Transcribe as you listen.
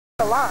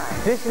the line.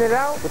 Dishing it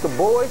out with the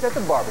boys at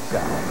the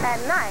barbershop. At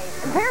night,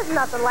 there's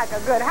nothing like a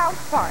good house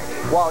party.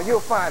 While you'll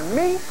find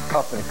me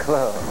up in the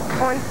club.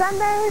 On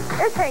Sundays,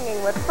 it's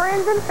hanging with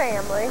friends and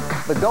family.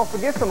 But don't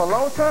forget some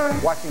alone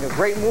time watching a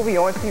great movie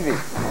on TV.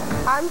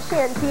 I'm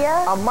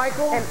Shantia. I'm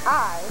Michael. And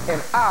I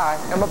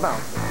am a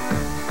bouncer.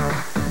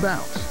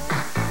 Bounce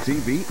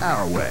TV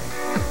our way.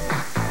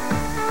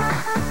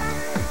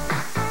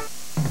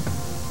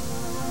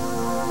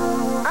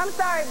 I'm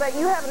sorry, but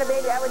you having a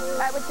baby, I would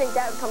think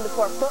that would come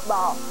before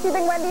football. You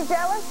think Wendy's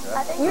jealous?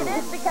 I think it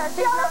is because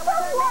she's not with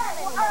her man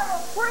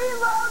anymore.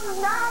 Freeloading,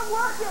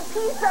 non-working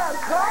piece of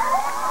crap.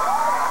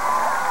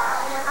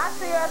 When I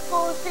see her at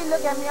school, she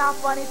look at me all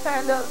funny,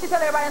 turned up. She tell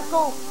everybody in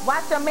school,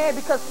 watch your man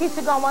because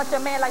Keisha gonna want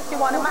your man like she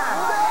wanted mine.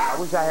 I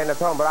wish I hadn't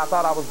told him, but I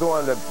thought I was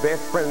doing the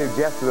best friendly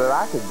gesture that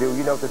I could do,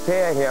 you know, to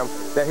tell him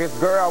that his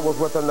girl was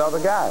with another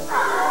guy.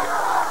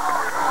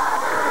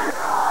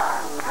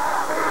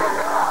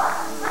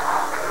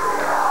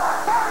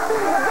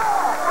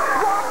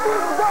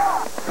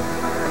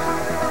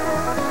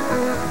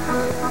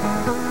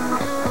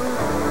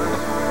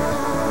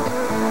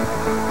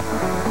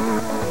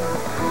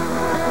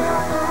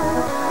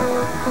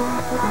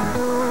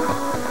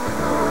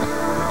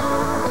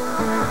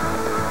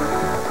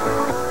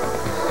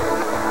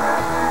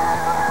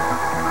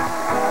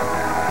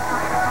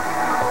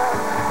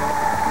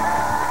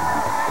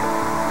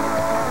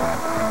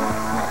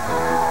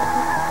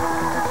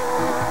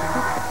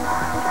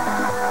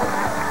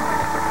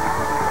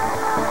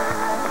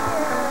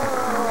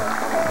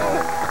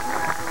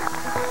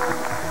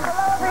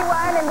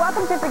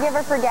 Welcome to Forgive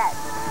or Forget.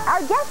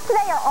 Our guests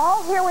today are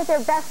all here with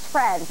their best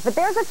friends, but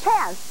there's a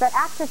chance that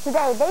after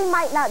today, they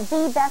might not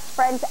be best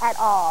friends at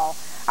all.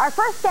 Our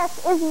first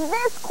guest is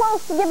this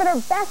close to giving her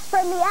best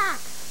friend the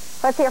axe.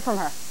 Let's hear from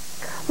her.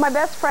 My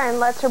best friend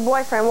lets her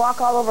boyfriend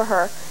walk all over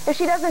her. If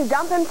she doesn't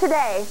dump him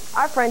today,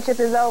 our friendship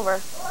is over.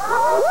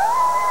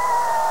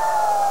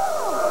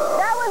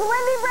 That was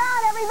Wendy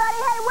Brown, everybody.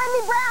 Hey,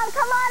 Wendy Brown,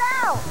 come on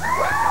out.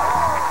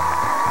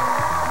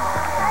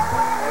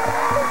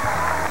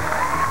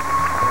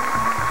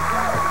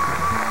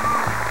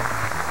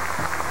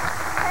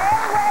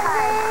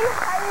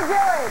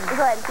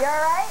 Good. You all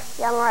right?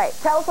 Yeah, I'm all right.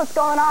 Tell us what's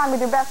going on with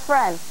your best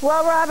friend.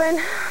 Well, Robin,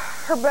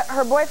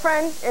 her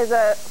boyfriend is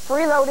a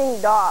freeloading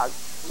dog.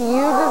 He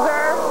uses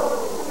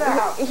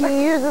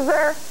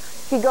her.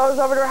 He goes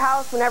over to her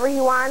house whenever he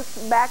wants,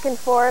 back and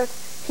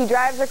forth. He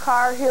drives her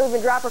car. He'll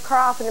even drop her car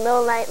off in the middle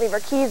of the night, leave her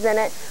keys in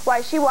it,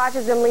 while she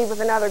watches him leave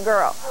with another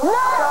girl. No! So, yeah.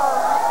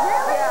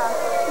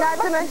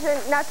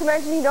 Not to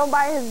mention he don't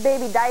buy his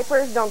baby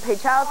diapers, don't pay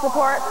child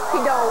support, he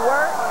don't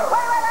work. Wait.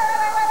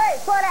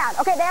 Slow down.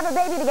 Okay, they have a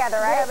baby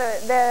together, right?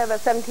 They have a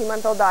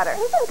 17-month-old daughter.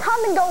 He can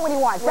come and go when he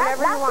wants. That's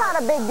not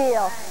a big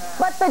deal.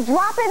 But the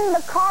dropping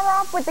the car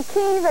off with the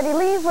keys that he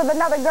leaves with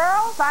another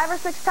girl? 5 or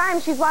 6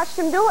 times she's watched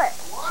him do it.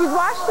 She's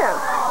watched him.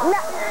 No,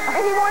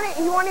 and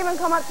he won't even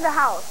come up to the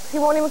house.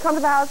 He won't even come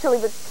to the house. She'll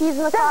leave his keys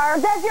in the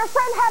car. Does your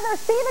friend Heather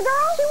see the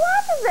girl? She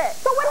watches it.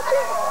 So what does she...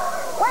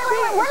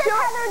 Wait, what does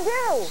Heather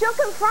do? She'll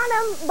confront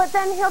him, but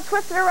then he'll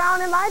twist it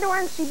around and lie to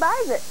her, and she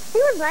buys it. He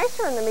was nice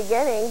to her in the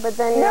beginning, but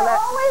then... They're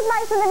always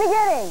nice in the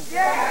beginning.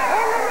 Yeah.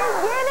 In the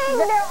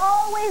beginning, they're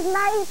always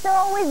nice. They're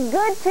always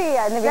good to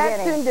you in the beginning.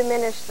 That soon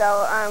diminished,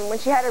 though. When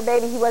she had her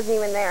baby, he wasn't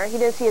even there. He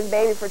didn't see his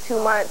baby for 2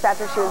 months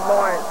after she was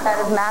born. That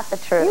is not the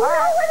truth. You know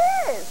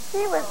it is.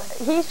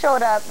 He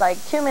showed up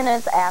like 2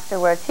 minutes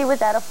afterwards. He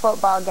was at a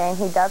football game.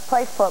 He does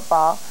play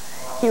football.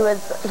 He showed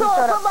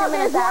up 2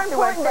 minutes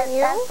afterwards. Than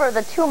you? As for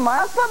the 2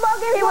 months, a football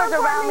game he was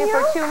around me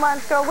for 2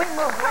 months, girl. We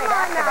moved right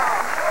after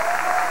that.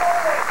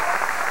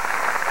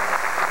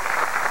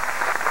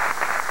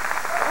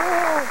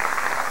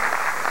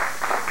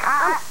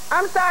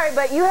 I'm sorry,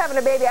 but you having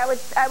a baby, I would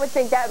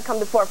think that would come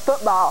before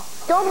football.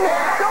 Don't make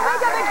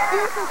up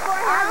excuses for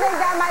him. I think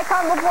that might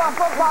come before a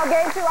football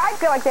game, too. I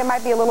feel like there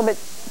might be a little bit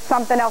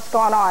something else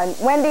going on.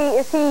 Wendy,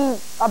 is he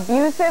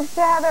abusive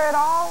to Heather at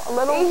all? A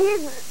little?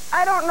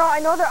 I don't know.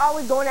 I know they're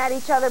always going at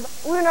each other.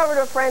 We went over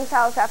to a friend's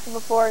house after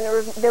before,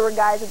 and there were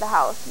guys at the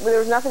house. There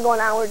was nothing going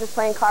on. We were just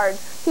playing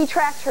cards. He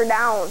tracked her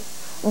down,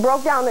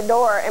 broke down the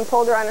door, and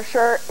pulled her on her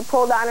shirt,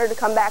 pulled on her to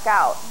come back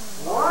out.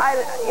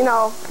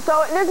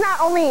 So there's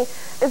not only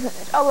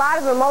a lot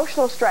of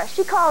emotional stress.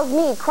 She calls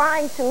me,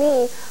 crying to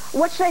me,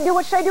 what should I do,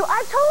 what should I do?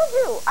 I told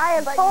you. I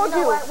have told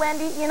you.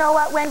 You know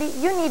what, Wendy?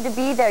 You need to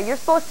be there. You're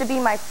supposed to be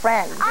my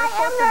friend. I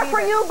am there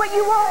for you, but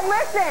you won't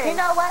listen. You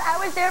know what? I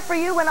was there for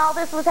you when all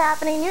this was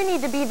happening. You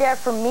need to be there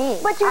for me.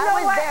 But you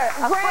know what?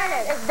 A friend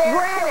is there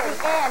till the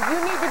end.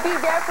 You need to be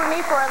there for me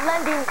for a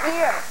lending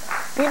ear.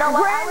 You know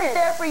what? I was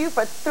there for you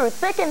through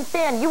thick and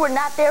thin. You were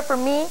not there for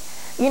me.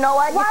 You know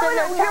what? You're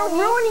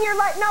ruining your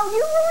life. No,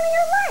 you're ruining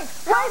your life.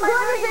 What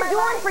good is it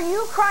doing for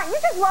you crying? You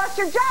just lost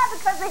your job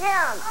because of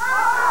him.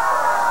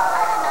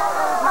 I did not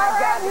lose my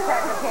job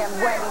because of him,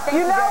 Wendy. Thank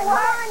you very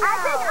much.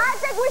 I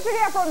think we should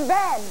hear from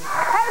Ben.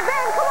 Hey,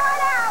 Ben, come on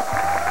out.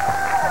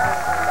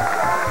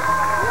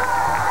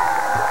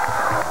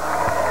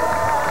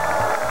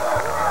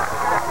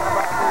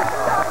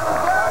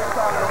 Why are you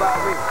talking about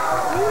me?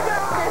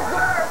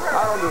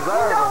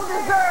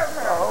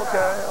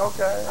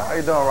 Okay. How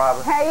you doing,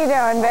 Robin? How you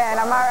doing, Ben?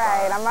 I'm all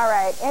right. I'm all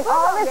right. And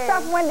all this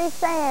stuff Wendy's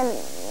saying,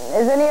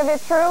 is any of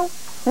it true?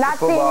 Not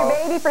seeing your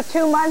baby for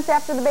 2 months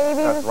after the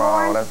baby was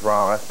born? That's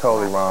wrong. That's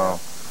totally wrong.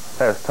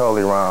 That's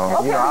totally wrong.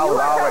 Okay, you know, I was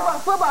always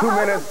about football. 2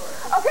 minutes.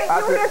 Okay,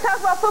 you were here to talk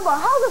about football.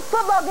 How is a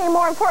football game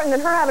more important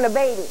than her having a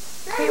baby?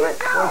 Excuse me.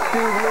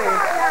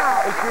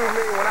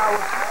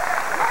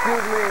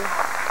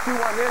 She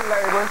wasn't in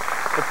labor.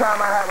 The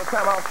time I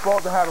was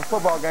supposed to have a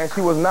football game,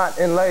 she was not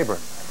in labor.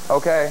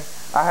 Okay?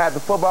 I had the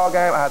football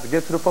game. I had to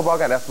get to the football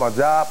game. That's my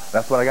job.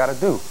 That's what I got to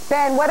do.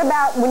 Ben, what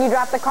about when you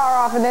drop the car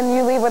off and then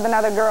you leave with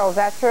another girl? Is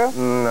that true?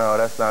 No,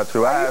 that's not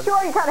true. Are you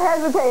sure? You kind of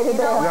hesitated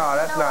there. No,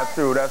 that's not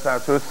true. That's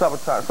not true.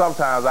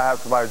 Sometimes I have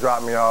somebody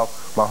drop me off,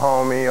 my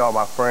homie or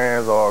my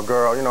friends or a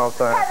girl, you know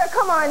what I'm saying? Heather,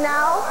 come on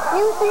now.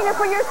 You've seen it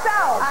for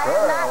yourself. I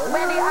have not,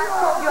 Wendy, I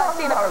told you I've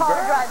seen a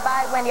car drive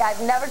by. Wendy,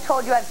 I've never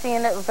told you I've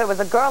seen it if it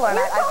was a girl or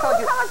not. I told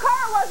you. What kind of car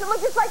it was. It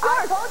looked just like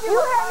yours. I told you. You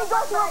had me go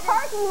through a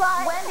parking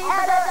lot. Wendy,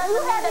 and you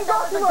had me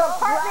go through an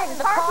apartment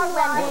parking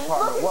lot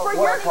looking for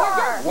your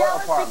car. You're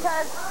just jealous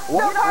because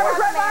the car was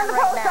right behind the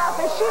post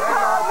office. She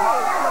called me.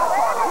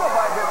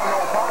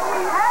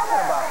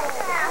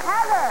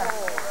 Heather,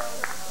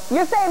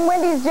 you're saying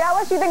Wendy's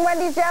jealous? You think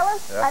Wendy's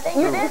jealous? Yeah. I think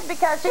it is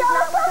because she's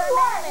not with her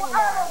man anymore.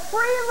 I'm a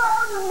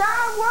freeloading,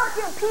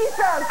 non-working piece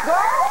of girl.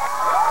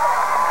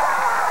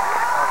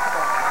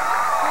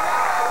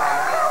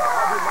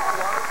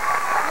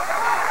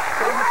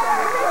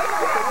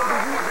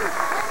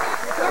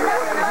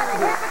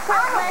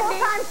 I'm a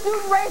full-time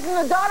student raising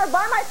a daughter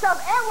by myself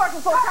and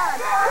working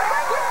full-time.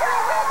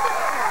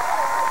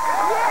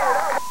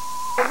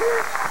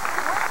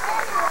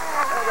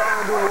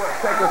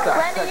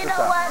 Wendy, you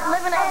know what?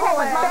 Living at home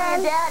with mommy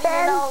and daddy,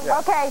 Ben, you know.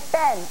 Okay,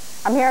 Ben,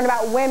 I'm hearing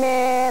about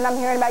women, I'm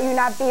hearing about you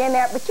not being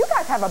there, but you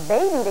guys have a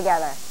baby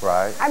together.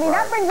 Right. I mean,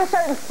 that brings a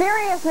certain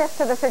seriousness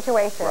to the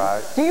situation.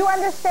 Right. Do you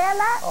understand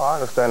that? Oh, I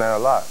understand that a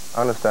lot.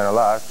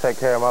 I take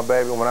care of my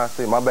baby. When I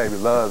see my baby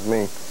loves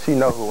me, she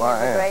know who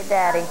I am. Great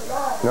daddy. You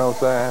know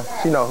what I'm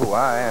saying? She know who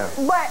I am.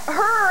 But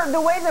the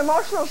way the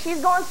emotional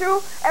she's going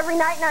through, every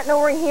night not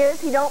knowing where he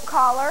is, he don't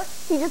call her.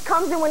 He just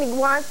comes in when he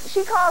wants.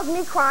 She calls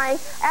me crying,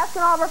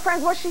 asking all of her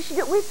friends what she should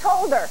do. We've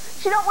told her.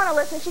 She don't want to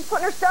listen. She's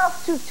putting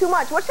herself too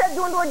much. What's that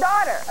doing to her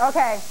daughter?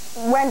 Okay,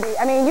 Wendy,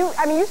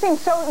 you seem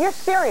so, you're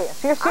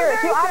serious. You're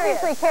serious. You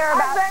obviously care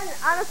about...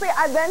 Honestly,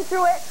 I've been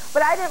through it,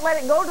 but I didn't let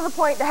it go to the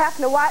point to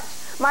having to watch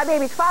my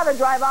baby's father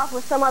drive off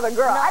with some other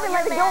girl. I didn't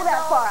let it go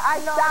that far. I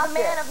stopped the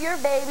man of your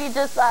baby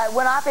just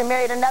went off and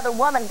married another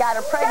woman, got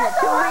her pregnant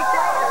 2 weeks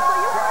later. So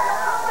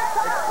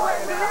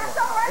you that's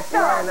all right,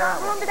 though.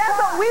 That's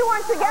what we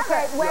weren't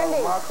together.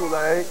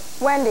 Okay,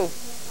 Wendy,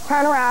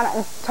 turn around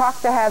and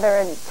talk to Heather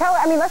and tell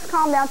her, let's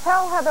calm down.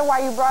 Tell Heather why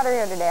you brought her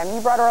here today.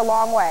 You brought her a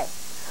long way.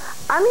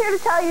 I'm here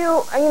to tell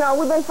you,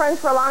 we've been friends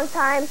for a long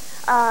time.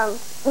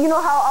 You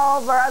know how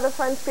all of our other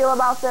friends feel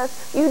about this?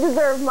 You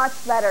deserve much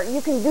better.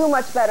 You can do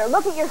much better.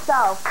 Look at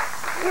yourself.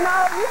 You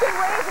can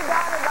raise a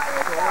daughter by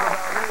yourself.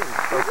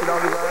 So she don't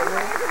deserve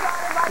me?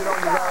 She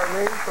don't deserve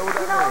me? So what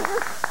that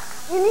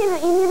mean? You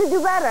need to do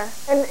better.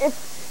 And if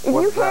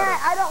you can't,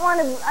 I don't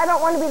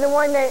want to be the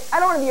one that, I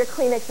don't want to be your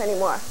Kleenex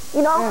anymore.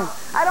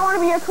 I don't want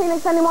to be your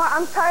Kleenex anymore.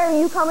 I'm tired of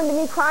you coming to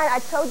me crying. I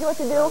told you what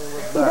to do.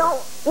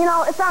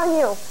 It's on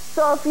you.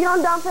 So if you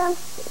don't dump him,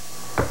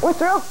 we're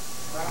through.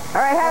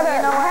 All right,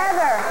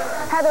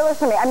 Heather,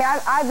 listen to me.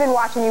 I've been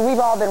watching you. We've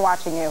all been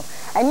watching you.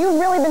 And you've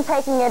really been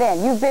taking it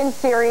in. You've been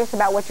serious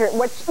about what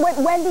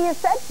Wendy has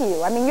said to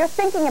you. You're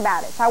thinking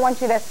about it. So I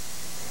want you to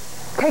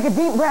take a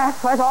deep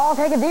breath. Let's all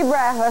take a deep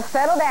breath. Let's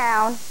settle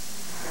down.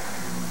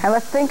 And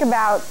let's think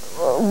about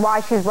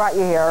why she's brought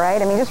you here, all right?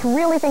 Just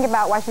really think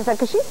about why she said,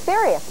 because she's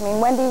serious.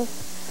 Wendy's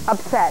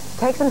upset.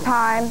 Take some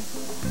time.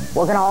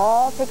 We're going to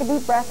all take a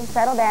deep breath and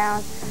settle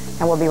down.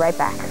 And we'll be right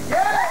back.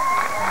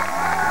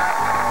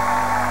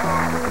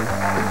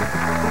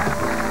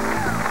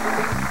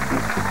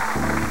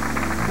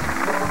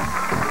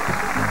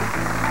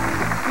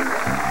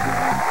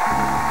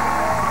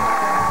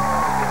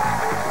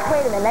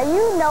 Wait a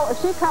minute. Now, if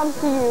she comes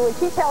to you and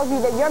she tells you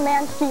that your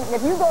man's cheating,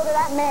 if you go to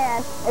that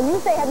man and you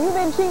say, have you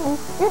been cheating?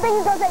 You think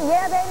he's going to say,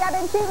 yeah, baby, I've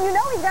been cheating? You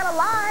know he's going to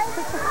lie.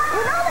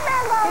 You know the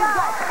man's going to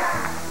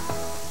lie.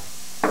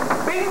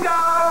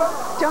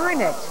 Bingo!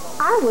 Darn it.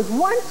 I was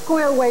one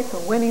square away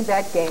from winning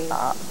that game.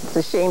 It's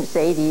a shame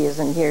Sadie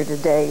isn't here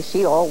today.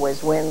 She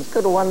always wins.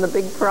 Could have won the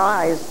big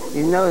prize.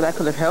 You know, that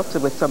could have helped her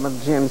with some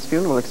of Jim's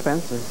funeral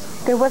expenses.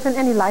 There wasn't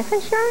any life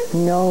insurance?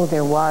 No,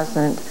 there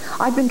wasn't.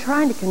 I've been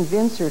trying to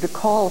convince her to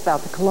call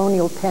about the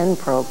Colonial Penn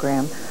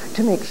program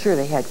to make sure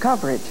they had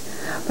coverage.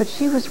 But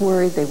she was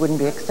worried they wouldn't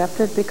be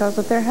accepted because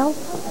of their health.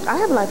 I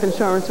have life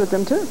insurance with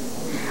them, too.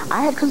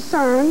 I had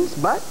concerns,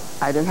 but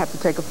I didn't have to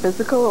take a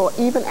physical or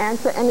even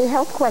answer any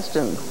health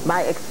questions.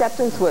 My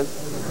acceptance was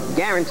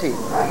guaranteed.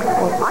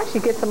 Well, I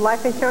should get some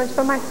life insurance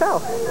for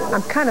myself.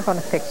 I'm kind of on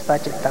a fixed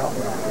budget, though.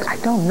 I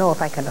don't know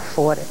if I can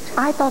afford it.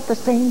 I thought the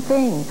same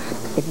thing.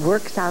 It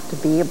works out to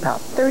be about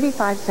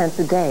 35 cents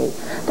a day.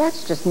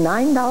 That's just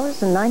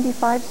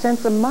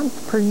 $9.95 a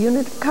month per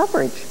unit of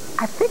coverage.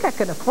 I think I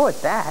can afford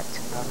that.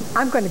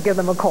 I'm going to give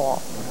them a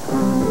call.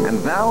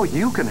 And now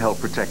you can help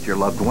protect your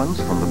loved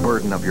ones from the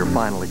burden of your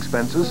final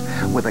expenses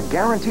with a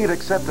guaranteed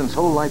acceptance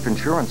whole life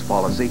insurance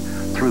policy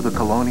through the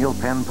Colonial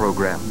Penn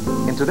program.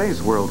 In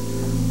today's world,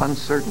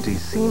 uncertainty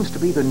seems to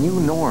be the new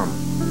norm.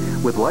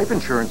 With life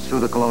insurance through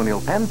the Colonial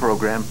Penn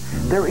program,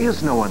 there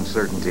is no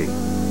uncertainty.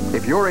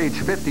 If you're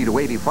age 50 to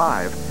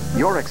 85,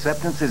 your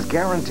acceptance is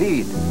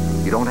guaranteed.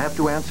 You don't have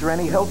to answer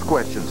any health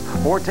questions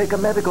or take a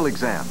medical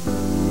exam.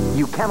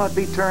 You cannot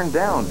be turned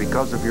down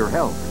because of your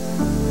health.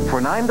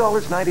 For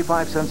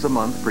 $9.95 a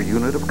month per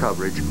unit of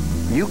coverage,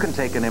 you can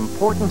take an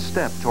important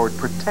step toward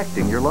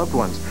protecting your loved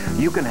ones.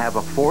 You can have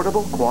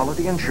affordable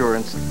quality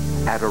insurance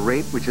at a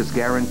rate which is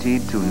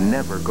guaranteed to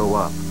never go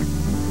up.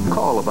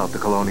 Call about the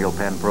Colonial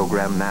Penn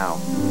program now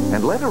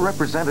and let a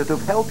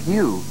representative help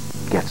you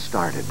get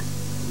started.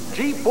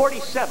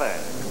 G47.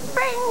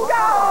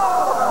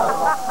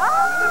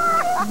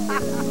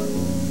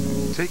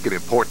 Take an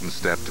important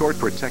step toward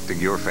protecting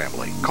your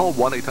family. Call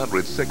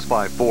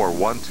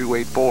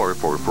 1-800-654-1284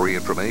 for free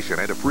information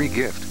and a free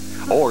gift.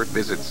 Or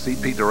visit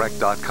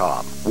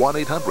cpdirect.com.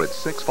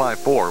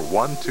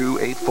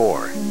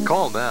 1-800-654-1284.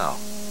 Call now.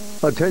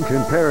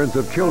 Attention parents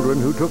of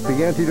children who took the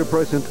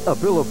antidepressant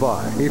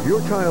Abilify. If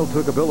your child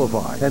took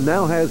Abilify and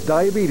now has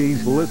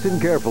diabetes, listen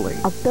carefully.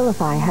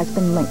 Abilify has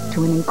been linked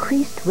to an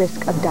increased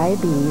risk of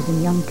diabetes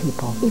in young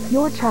people. If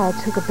your child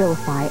took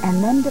Abilify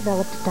and then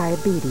developed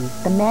diabetes,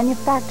 the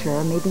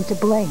manufacturer may be to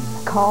blame.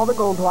 Call the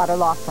Goldwater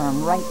Law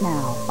Firm right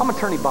now. I'm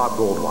attorney Bob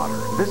Goldwater.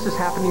 If this has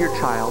happened to your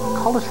child,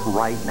 call us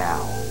right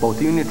now.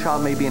 Both you and your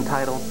child may be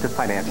entitled to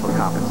financial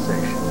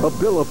compensation.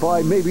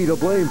 Abilify may be to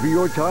blame for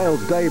your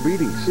child's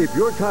diabetes. If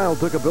your child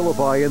took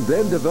Abilify and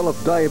then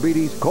developed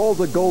diabetes, call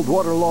the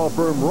Goldwater Law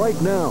Firm right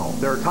now.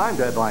 There are time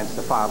deadlines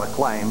to file a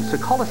claim, so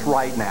call us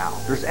right now.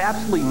 There's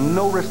absolutely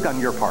no risk on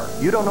your part.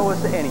 You don't owe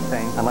us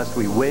anything unless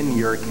we win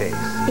your case.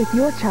 If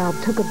your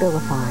child took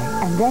Abilify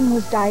and then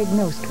was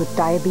diagnosed with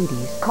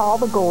diabetes, call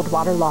the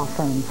Goldwater Law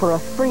Firm for a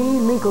free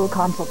legal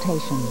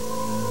consultation.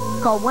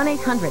 Call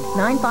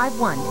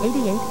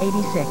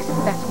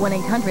 1-800-951-8886. That's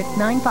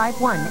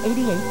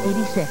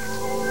 1-800-951-8886.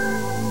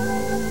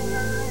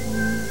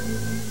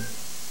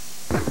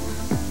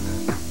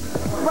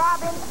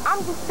 Robin,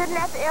 I'm just sitting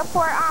at the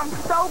airport. I'm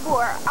so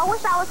bored. I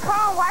wish I was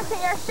home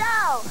watching your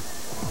show.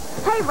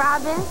 Hey,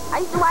 Robin. I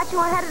used to watch you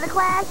on Head of the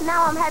Class.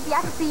 Now I'm happy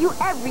I can see you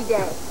every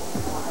day.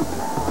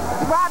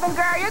 Robin,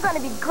 girl, you're going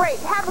to be great.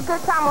 Have a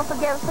good time on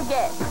Forget and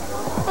Forget.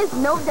 It's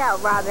no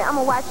doubt, Robin. I'm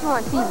going to watch you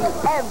on TV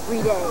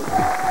every day.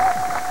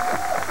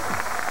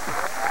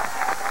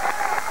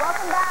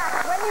 Welcome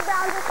back. Wendy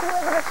Brown just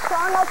delivered a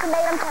strong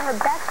ultimatum to her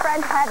best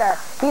friend, Heather.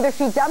 Either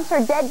she dumps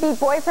her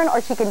deadbeat boyfriend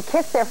or she can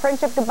kiss their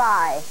friendship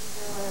goodbye.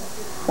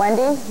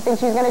 Wendy, you think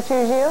she's going to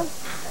choose you?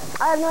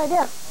 I have no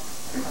idea.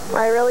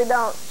 I really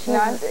don't.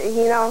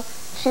 You know,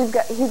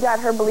 he's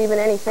got her believing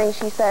anything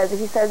she says. If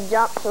he says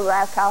jump, she'll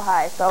ask how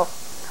high. So,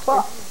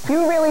 well,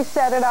 you really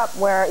set it up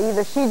where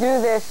either she do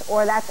this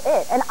or that's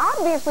it. And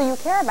obviously you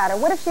care about her.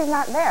 What if she's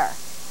not there?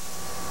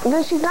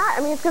 Then she's not.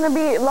 I mean, it's going to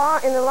be in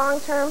the long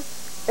term,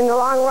 in the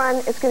long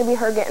run, it's going to be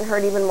her getting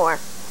hurt even more.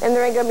 And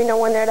there ain't going to be no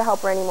one there to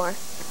help her anymore.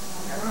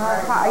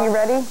 Are you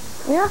ready?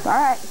 Yeah. All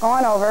right, go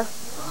on over.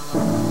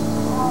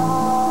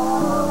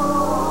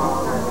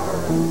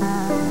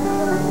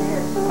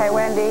 Okay,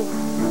 Wendy.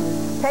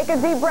 Take a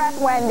deep breath,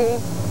 Wendy,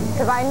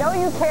 because I know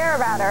you care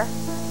about her.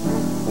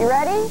 You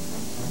ready?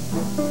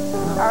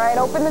 All right,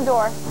 open the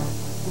door.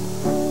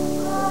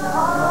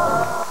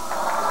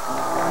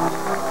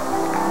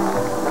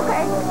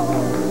 Okay.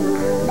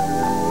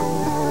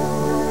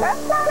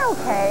 That's not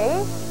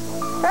okay.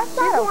 That's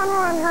not She's the one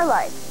ruining her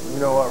life. You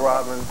know what,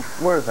 Robin?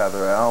 Where's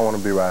Heather at? I don't want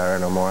to be right here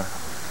no more.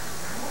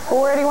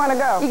 Well, where do you want to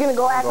go? You gonna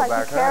go act like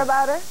you care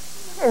about her?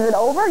 Is it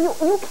over? You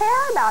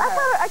care about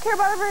her. I care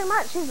about her very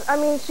much.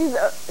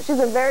 She's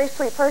a very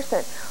sweet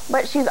person,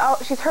 but she's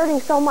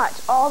hurting so much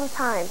all the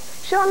time.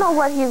 She don't know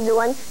what he's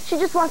doing. She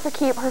just wants to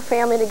keep her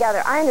family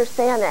together. I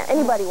understand that.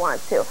 Anybody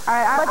wants to. All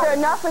right, but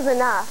enough is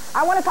enough.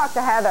 I want to talk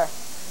to Heather.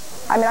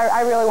 I mean,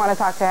 I really want to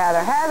talk to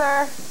Heather.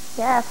 Heather.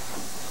 Yes.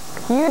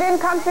 You didn't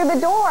come through the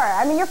door.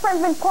 I mean, your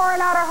friend's been pouring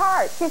out her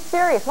heart. She's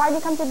serious. Why did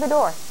you come through the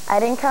door?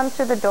 I didn't come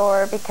through the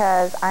door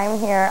because I'm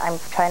here. I'm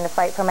trying to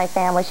fight for my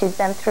family. She's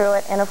been through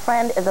it, and a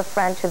friend is a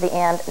friend to the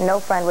end. No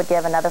friend would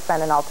give another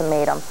friend an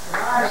ultimatum.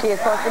 She is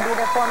supposed to be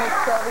there for me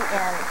till the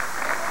end.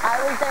 I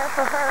was there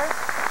for her.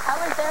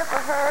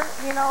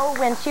 You know,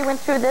 when she went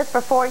through this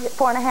for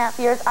 4.5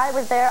 years. I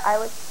was there.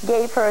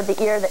 Gave her the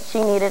ear that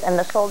she needed and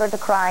the shoulder to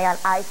cry on.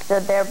 I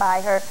stood there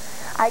by her.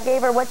 I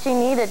gave her what she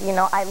needed. You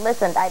know, I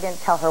listened. I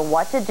didn't tell her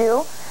what to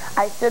do.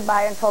 I stood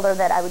by her and told her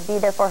that I would be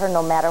there for her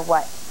no matter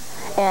what.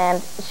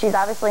 And she's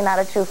obviously not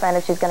a true friend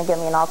if she's going to give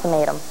me an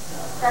ultimatum.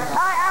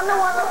 I'm the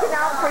one looking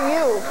out for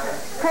you.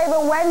 Hey,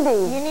 but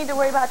Wendy. You need to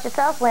worry about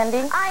yourself,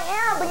 Wendy. I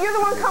am, but you're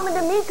the one coming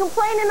to me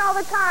complaining all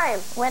the time.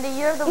 Wendy,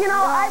 you're the one. You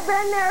know, I've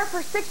been there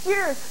for 6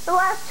 years. The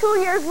last 2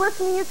 years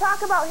listening to you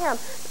talk about him.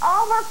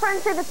 All of our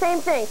friends say the same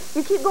thing.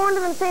 You keep going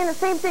to them saying the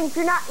same thing. If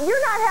you're not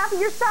happy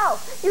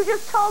yourself. You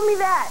just told me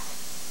that.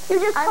 You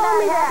just told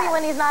me that. I'm not happy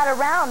when he's not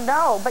around,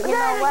 no. But you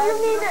know what? You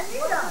need to...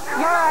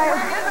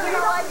 You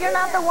know what? You're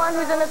not the one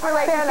who's in this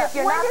relationship.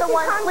 You're not the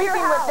one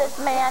sleeping with this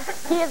man.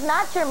 He is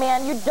not your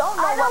man. You don't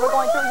know what we're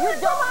going through. You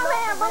don't know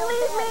man,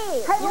 believe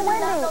me. Hey, you do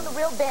not know the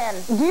real Ben.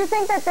 Do you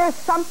think that there's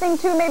something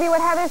to maybe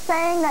what Heather's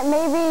saying, that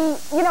maybe,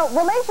 you know,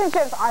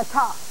 relationships are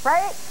tough,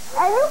 right?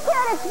 And you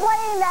can't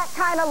explain that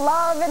kind of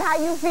love and how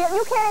you feel.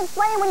 You can't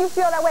explain when you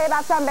feel that way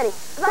about somebody.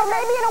 So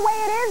maybe in a way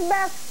it is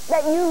best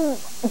that you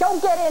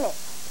don't get in it.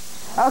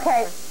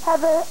 Okay.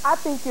 Heather, I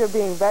think you're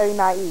being very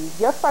naive.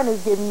 Your friend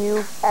is giving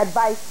you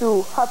advice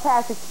through her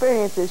past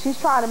experiences. She's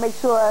trying to make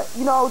sure,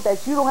 you know,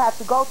 that you don't have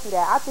to go through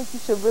that. I think you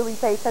should really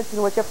pay attention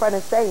to what your friend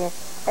is saying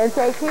and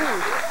take heed.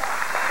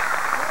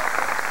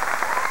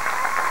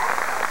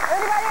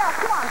 Everybody else,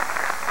 come on.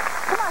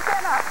 Come on,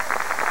 stand up.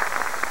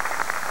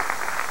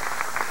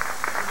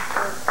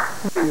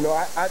 You know,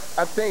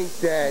 I think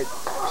that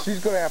she's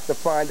going to have to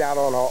find out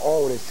on her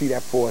own and see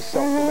that for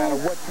herself, no matter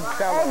what you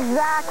tell her.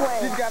 Exactly.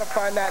 She's got to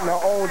find that in her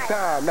own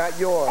time, not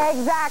yours.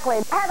 Exactly.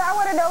 Heather, I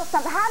want to know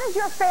something. How does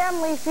your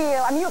family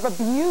feel? I mean, you have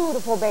a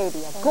beautiful baby.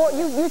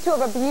 You two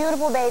have a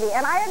beautiful baby.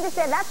 And I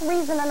understand that's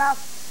reason enough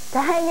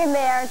to hang in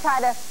there and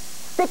try to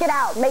stick it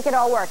out, make it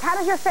all work. How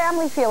does your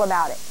family feel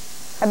about it,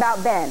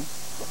 about Ben?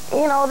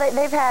 You know,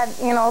 they've had,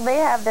 you know, they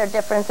have their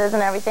differences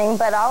and everything,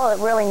 but all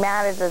that really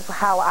matters is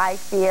how I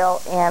feel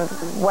and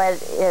what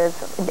is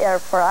there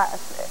for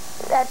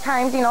us. At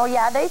times, you know,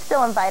 yeah, they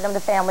still invite him to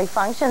family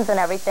functions and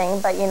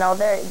everything, but, you know,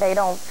 they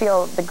don't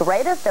feel the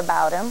greatest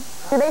about him.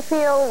 Do they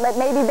feel that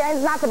maybe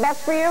Ben's not the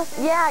best for you?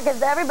 Yeah,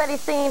 because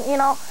everybody's seen, you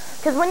know,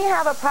 because when you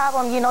have a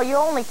problem, you know, you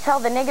only tell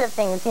the negative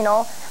things, you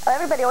know.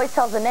 Everybody always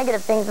tells the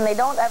negative things, and they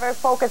don't ever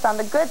focus on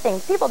the good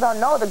things. People don't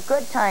know the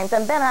good times,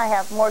 and Ben and I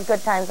have more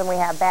good times than we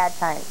have bad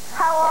times.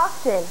 How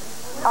often?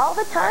 All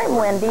the time,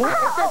 Wendy.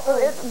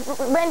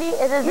 Wendy,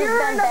 it has just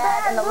been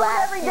bad in the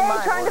last every few day,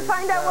 months. trying to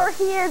find out where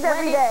he is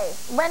every day.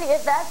 Wendy,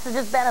 that's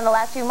just been in the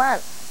last few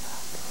months.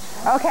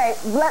 Okay,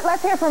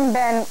 let's hear from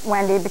Ben,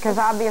 Wendy, because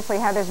obviously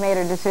Heather's made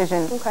her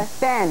decision. Okay.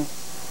 Ben.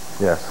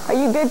 Yes. Are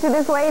you good to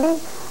this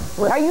lady?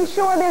 Are you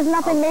sure there's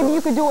nothing maybe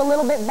you could do a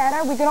little bit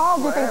better? We can all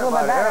do things a little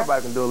bit better.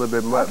 Everybody can do a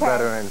little bit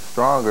better and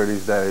stronger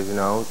these days, you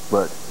know,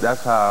 but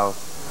that's how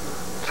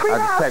Treat her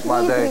how she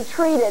needs to be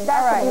treated.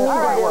 That's what you need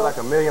to do. Like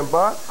 $1 million?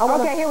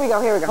 Okay, here we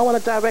go. I want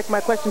to direct my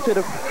question to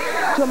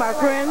my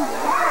friend.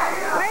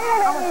 Wait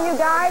a minute, you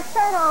guys.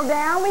 Settle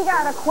down. We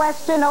got a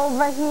question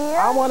over here.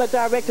 I want to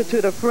direct it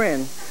to the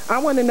friend. I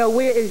want to know,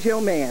 where is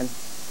your man?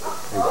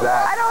 Exactly.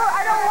 I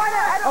don't want to.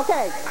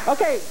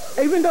 Okay.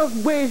 Even though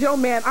where is your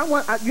man,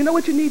 you know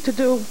what you need to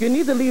do? You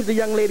need to leave the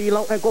young lady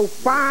alone and go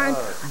find,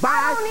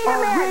 buy,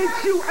 or rent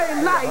you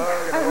a life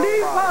and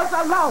leave us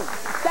alone.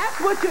 That's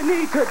what you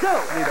need to do.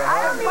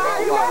 I don't need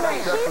to do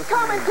nothing. She's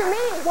coming to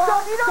me. So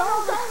you don't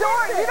know the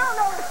story. You don't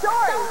know the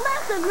story. Don't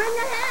listen. Wring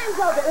your hands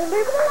of it and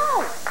leave it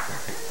alone.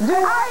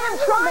 I am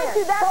trying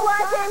to. That's why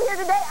I came here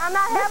today. I'm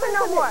not having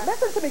no more.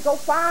 Listen to me. Go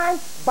find,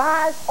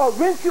 buy, or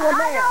rent you a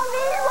man. I don't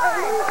need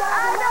one.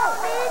 I don't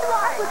need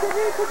one. That's what you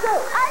need to do.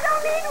 I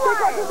don't need one.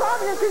 Because it's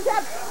obvious you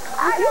have.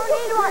 I don't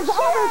need one. She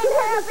ain't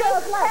happy.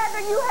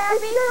 Heather, you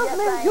happy? Excuse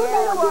me. You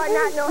are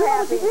not no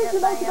happy. You know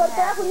to go to the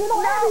bathroom. You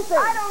know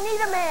everything. I don't need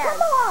a man. Come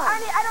on.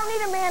 I don't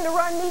need a man to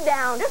run me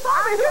down. It's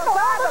I'm obvious. doing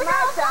fine by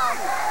myself.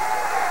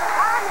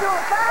 I'm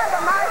doing fine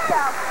by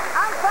myself.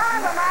 I'm fine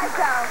by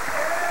myself.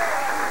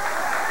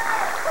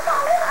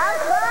 I'm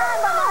fine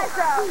by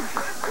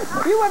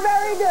myself. You were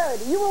very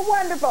good. You were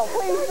wonderful.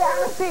 Please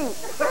have a seat.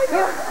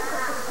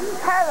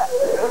 Heather,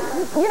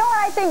 you know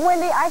what I think,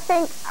 Wendy? I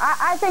think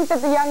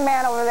that the young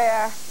man over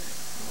there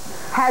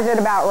has it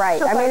about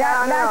right. I mean,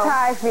 that's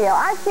how I feel.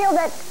 I feel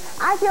that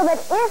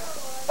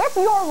if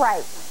you're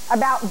right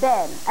about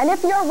Ben, and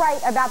if you're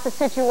right about the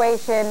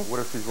situation,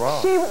 what if she's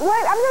wrong?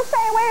 I'm just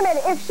saying, wait a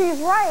minute. If she's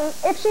right,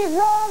 if she's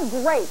wrong,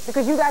 great,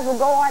 because you guys will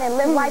go on and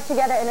live life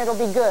together, and it'll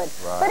be good.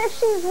 Right. But if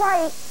she's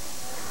right,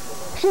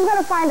 she's going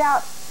to find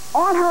out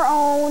on her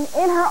own,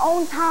 in her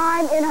own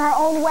time, in her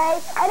own way.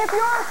 And if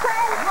you're a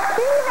friend,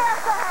 be there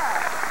for her.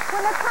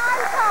 When the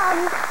time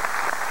comes,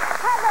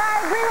 Heather, I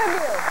agree with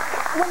you.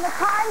 When the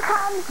time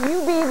comes,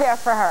 you be there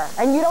for her.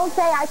 And you don't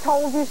say, I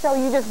told you so,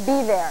 you just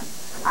be there.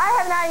 I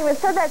have not even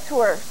said that to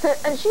her.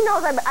 And she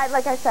knows,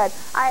 like I said,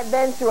 I have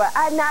been through it.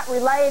 I have not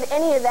relayed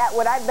any of that,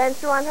 what I've been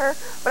through on her.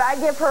 But I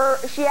give her,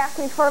 she asked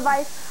me for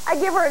advice. I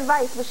give her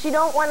advice, but she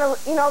don't want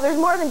to, you know, there's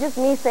more than just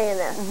me saying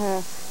this.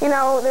 Mm-hmm. You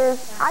know,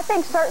 I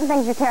think certain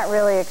things you can't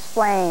really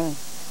explain.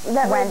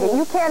 Wendy,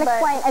 you can't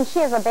explain, and she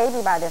is a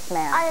baby by this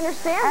man. I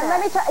understand and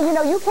let me tell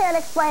you, you can't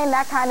explain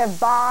that kind of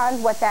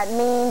bond, what that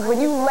means.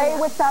 When you lay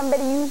with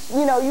somebody, you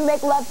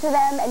make love to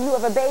them, and you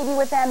have a baby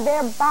with them,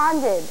 they're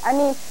bonded. I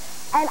mean,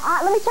 and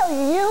let me tell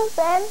you,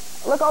 Ben,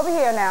 look over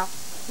here now.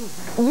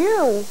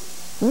 You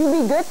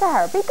be good to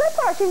her. Be good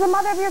to her. She's the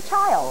mother of your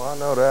child. Oh, I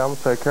know that. I'm going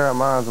to take care of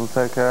mine. I'm going to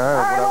take care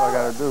of her. Whatever I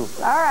got to do.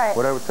 All right.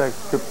 Whatever it takes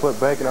to put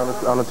bacon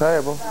on the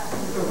table.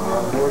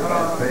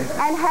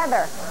 And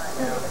Heather,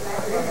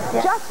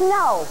 just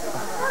know,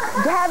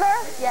 Heather,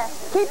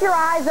 keep your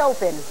eyes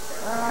open.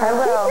 I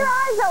will. Keep your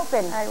eyes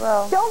open. I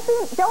will.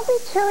 Don't be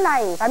too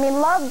naive. I mean,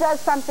 love does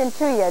something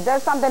to you. It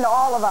does something to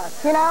all of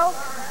us, you know?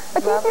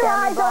 But keep your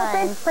eyes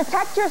open,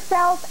 protect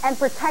yourself, and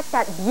protect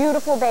that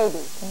beautiful baby.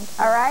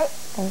 All right?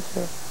 Thank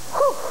you.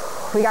 Whew.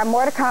 We got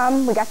more to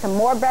come. We got some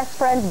more best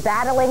friends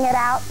battling it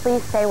out.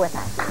 Please stay with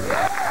us.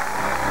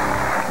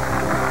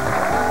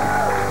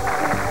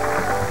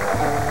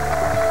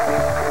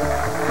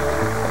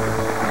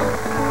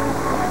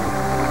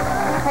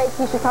 Hey,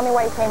 Keisha, tell me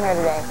why you came here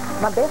today.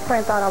 My best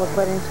friend thought I was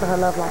butting into her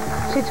love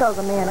life. She chose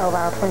a man over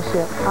our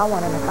friendship. I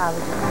want an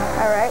apology.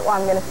 All right, well,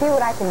 I'm going to see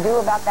what I can do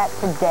about that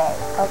today.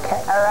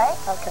 Okay. All right?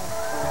 Okay.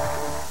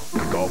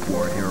 Gulf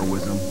War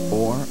heroism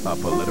or a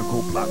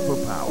political plot for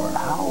power.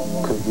 How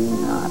could you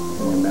not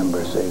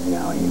remember saving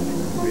our union?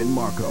 Ben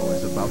Marco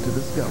is about to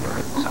discover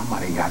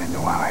Somebody got into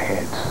our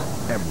heads.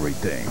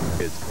 everything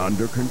is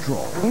under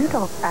control. You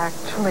don't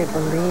actually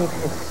believe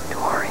his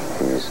story.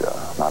 He's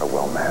not a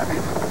well man.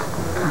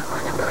 I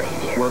want to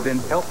believe you. Well, then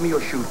help me or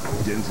shoot.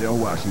 Denzel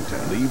Washington,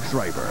 Liev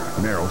Schreiber,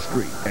 Meryl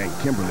Streep, and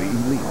Kimberly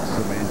Elise,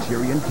 the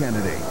Manchurian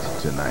Candidate.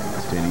 Tonight,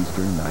 10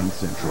 Eastern, 9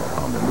 Central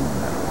on the new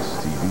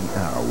BounceTV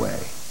Our Way.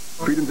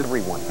 Freedom to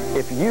everyone.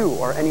 If you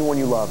or anyone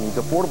you love needs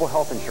affordable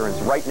health insurance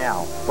right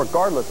now,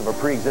 regardless of a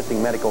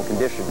pre-existing medical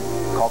condition,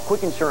 call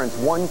Quick Insurance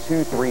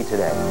 123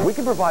 today. We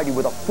can provide you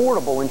with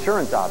affordable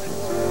insurance options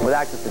with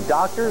access to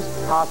doctors,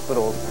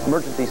 hospitals,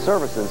 emergency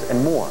services,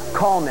 and more.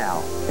 Call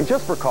now. And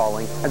just for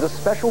calling, as a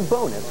special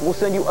bonus, we'll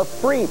send you a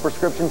free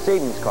prescription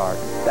savings card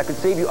that could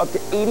save you up to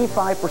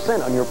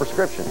 85% on your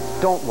prescriptions.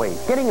 Don't wait.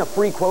 Getting a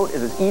free quote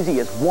is as easy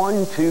as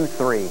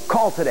 123.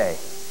 Call today.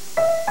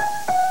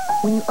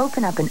 When you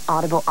open up an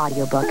Audible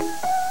audiobook,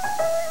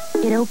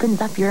 it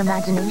opens up your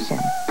imagination.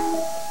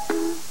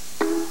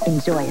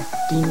 Enjoy a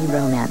steamy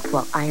romance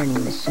while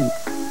ironing the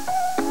sheets.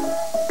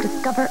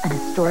 Discover an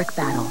historic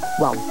battle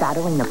while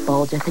battling the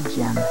bulge at the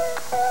gym.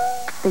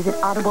 Visit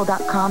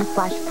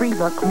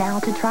audible.com/freebook now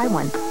to try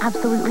one,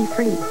 absolutely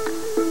free.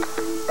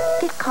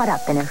 Get caught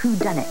up in a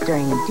whodunit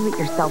during a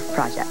do-it-yourself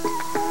project.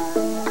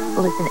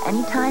 Listen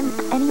anytime,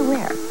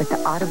 anywhere with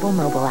the Audible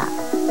mobile app.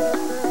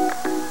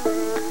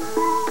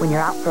 When you're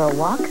out for a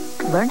walk,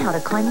 learn how to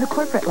climb the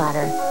corporate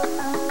ladder.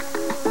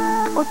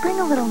 Or bring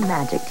a little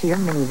magic to your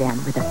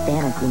minivan with a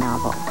fantasy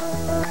novel.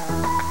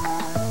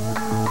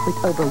 With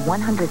over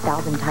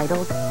 100,000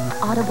 titles,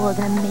 Audible is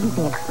an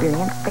amazing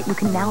experience that you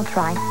can now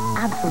try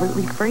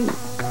absolutely free.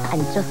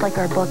 And just like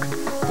our books,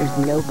 there's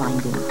no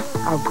binding.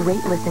 Our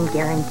Great Listen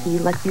Guarantee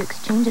lets you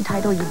exchange a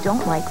title you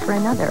don't like for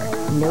another.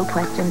 No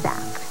questions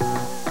asked.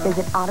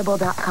 Visit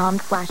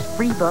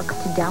audible.com/freebook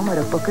to download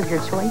a book of your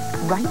choice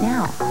right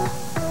now.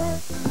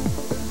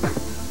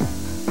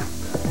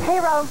 Hey,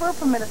 Robin, we're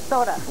from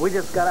Minnesota. We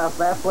just got off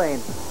that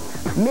plane.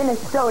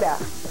 Minnesota.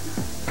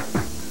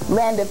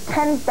 Land of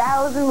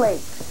 10,000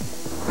 lakes.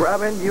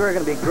 Robin, you are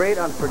going to be great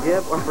on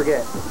Forgive or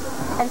Forget.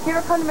 And if you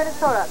ever come to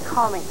Minnesota,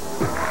 call me.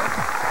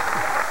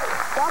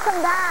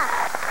 Welcome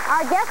back.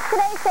 Our guests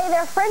today say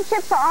their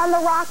friendships are on the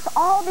rocks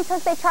all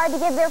because they tried to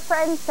give their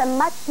friends some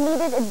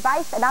much-needed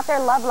advice about their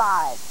love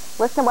lives.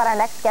 Listen to what our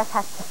next guest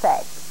has to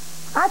say.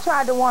 I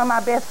tried to warn my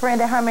best friend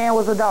that her man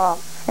was a dog.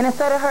 And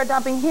instead of her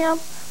dumping him,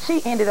 she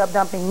ended up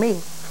dumping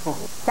me.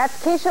 That's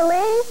Keisha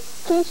Lee.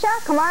 Keisha,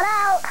 come on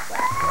out.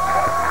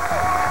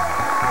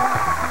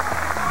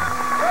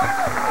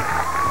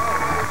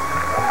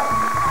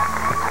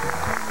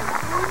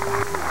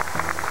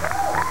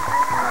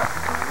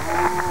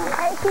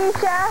 Hey,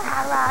 Keisha.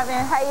 Hi,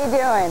 Robin. How you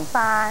doing?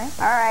 Fine.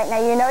 All right, now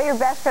you know your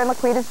best friend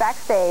Laquita's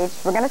backstage.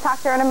 We're going to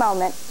talk to her in a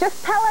moment.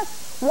 Just tell us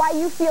why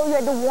you feel you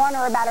had to warn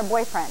her about her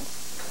boyfriend.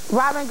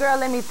 Robin, girl,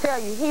 let me tell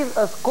you, he's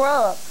a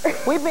scrub.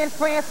 We've been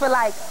friends for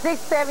like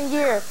 6-7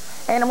 years.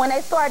 And when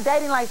they started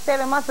dating like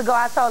 7 months ago,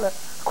 I told her,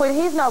 Quit,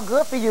 he's no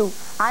good for you.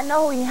 I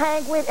know who he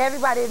hangs with.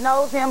 Everybody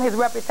knows him, his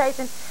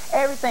reputation,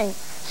 everything.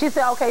 She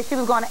said, okay, she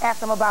was going to ask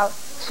him about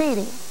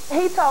cheating.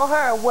 He told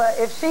her, well,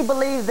 if she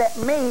believes that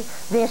me,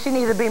 then she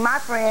needs to be my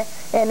friend.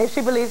 And if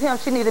she believes him,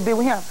 she needs to be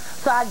with him.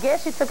 So I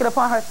guess she took it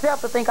upon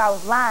herself to think I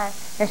was lying.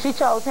 And she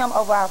chose him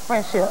over our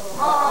friendship.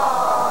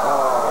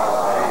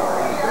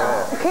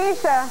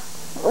 Keisha,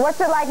 what's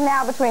it like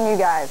now between you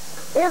guys?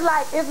 It's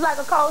like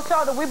a cold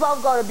shoulder. We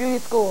both go to beauty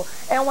school.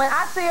 And when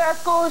I see her at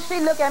school, she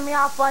look at me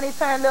all funny,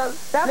 turn look.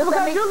 That's look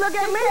because at me. you look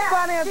at me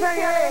funny and turn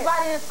your head.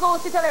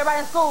 She tell everybody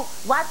in school,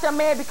 watch your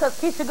man because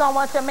Keisha gonna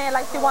want your man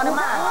like she wanted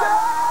mine.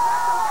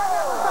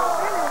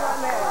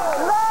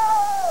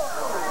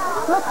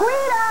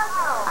 Laquita!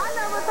 I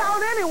never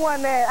told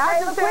anyone that. Hey,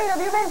 Laquita,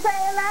 have you been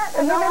saying that?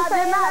 No, I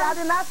did not. I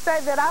did not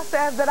say that. I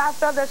said that I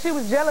felt that she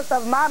was jealous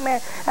of my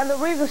man. And the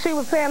reason she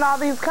was saying all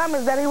these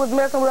comments that he was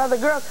messing with other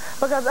girls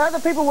because other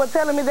people were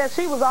telling me that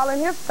she was all in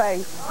his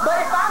face. But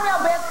if I'm your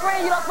best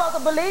friend, you don't supposed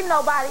to believe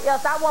nobody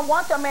else. I wouldn't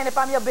want your man if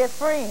I'm your best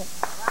friend.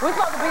 We're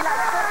supposed to be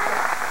like sisters.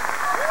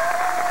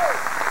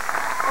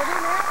 It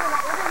didn't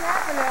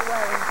happen that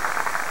way.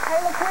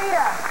 Hey,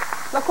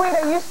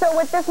 Laquita, you still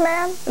with this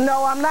man?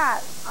 No, I'm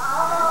not.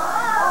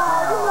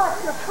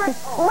 Wait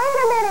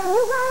a minute,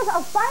 you guys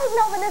are fighting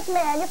over this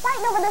man. You're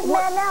fighting over this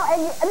man now,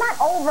 and not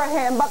over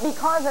him, but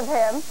because of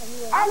him.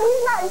 And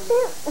he's not,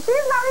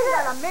 she's not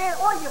even a man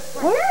or your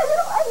friend. Yeah,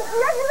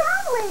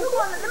 exactly.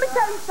 Let me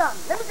tell you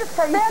something. Let me just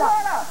tell you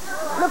something.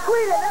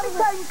 Laquita, let me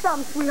tell you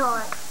something,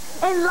 sweetheart.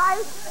 In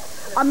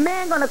life, a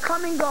man gonna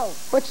come and go,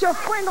 but your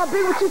friend gonna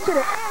be with you to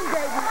the end,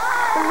 baby.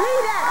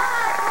 Believe that.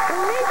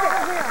 Believe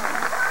that.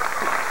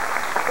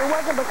 It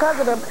wasn't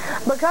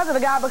because of the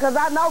guy, because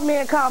I know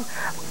men come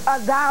a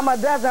dime a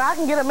dozen. I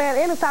can get a man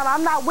anytime.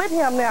 I'm not with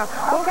him now.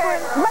 Okay,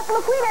 but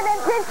Laquita, then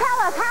tell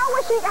us, how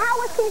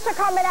was Keisha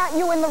coming at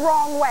you in the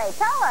wrong way?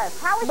 Tell us,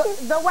 how was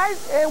she? The way,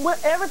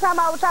 every time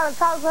I would try to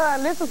talk to her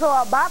and listen to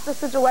her about the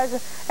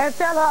situation and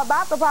tell her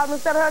about the problem,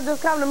 instead of her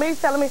just coming to me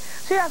telling me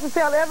she has to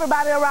tell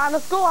everybody around the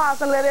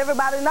schoolhouse and let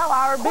everybody know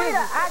our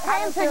business. I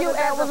came to you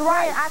as a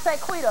friend. I say,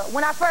 Quita,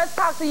 when I first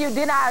talked to you,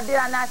 did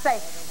I not say,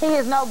 he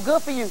is no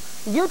good for you?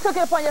 You took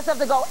it upon yourself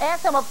to go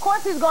ask him. Of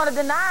course he's going to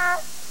deny.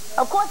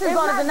 Of course he's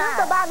going to deny. It's not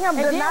just about him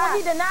denying. denying. And then when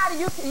he denied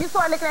it, you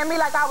started looking at me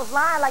like I was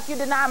lying, like you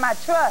denied my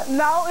trust.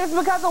 No, it's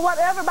because of what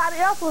everybody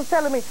else was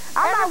telling me.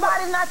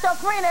 Everybody's not your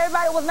friend.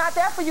 Everybody was not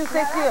there for you 6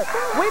 years.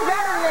 We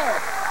better than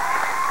that.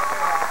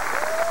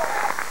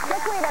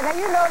 Laquita, now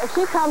you know if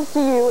she comes to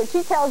you and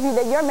she tells you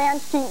that your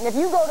man's cheating, if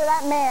you go to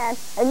that man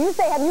and you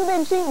say, have you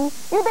been cheating,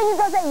 you think he's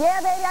going to say,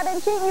 yeah, baby, I've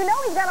been cheating. You know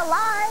he's going to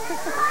lie.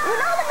 You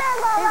know the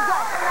man's going to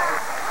lie.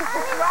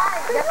 That's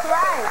right. That's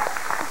right.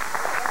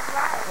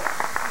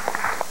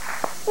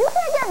 You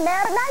can't get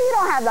mad. Now you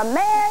don't have the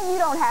man. You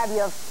don't have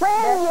your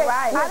friend. That's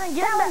right. I didn't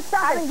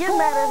get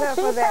mad at her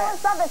for that. She's selling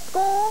stuff at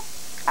school.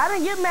 I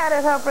didn't get mad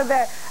at her for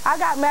that. I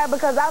got mad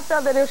because I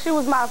felt that if she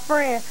was my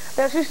friend,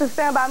 that she should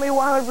stand by me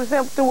 100%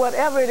 through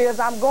whatever it is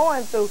I'm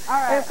going through.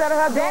 Right. Instead of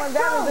her doing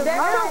that and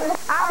just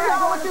I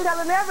applaud what you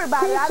telling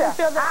everybody. Keisha, I didn't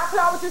feel that. I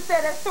applaud what you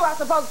said. That's true. I'm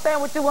supposed to stand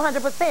with you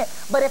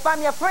 100%. But if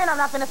I'm your friend, I'm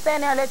not going to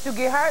stand there and let you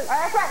get hurt.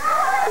 That's right.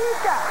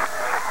 Keisha.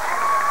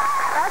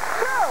 That's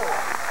true.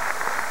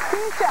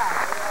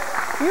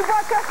 Keisha. You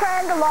brought your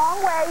friend a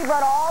long way. You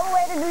brought all the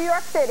way to New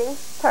York City.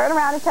 Turn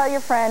around and tell your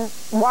friend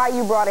why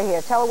you brought her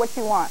here. Tell her what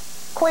you want.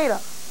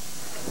 Quita,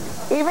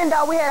 even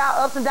though we had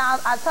our ups and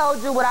downs, I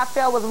told you what I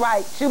felt was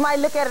right. You might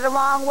look at it the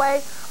wrong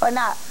way or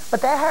not, but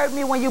that hurt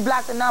me when you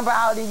blocked the number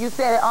out and you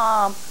said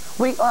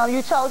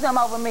you chose him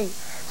over me.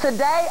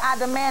 Today, I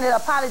demanded an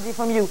apology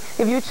from you.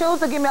 If you choose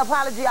to give me an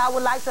apology, I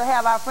would like to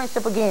have our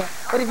friendship again.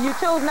 But if you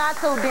choose not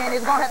to, then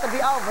it's going to have to be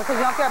over because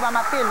you don't care about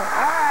my feelings.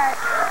 All right.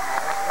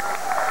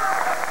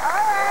 All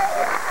right.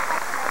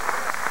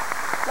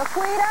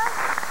 Laquita?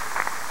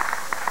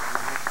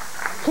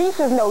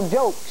 Keisha's no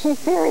joke. She's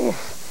serious.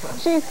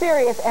 She's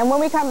serious. And when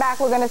we come back,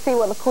 we're going to see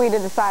what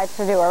Laquita decides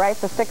to do, all right?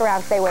 So stick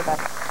around. Stay with us.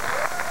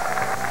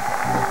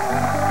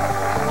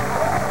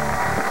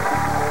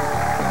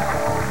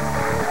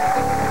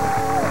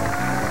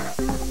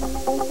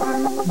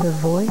 The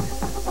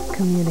voice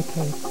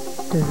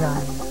communicates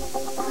desire.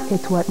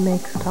 It's what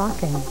makes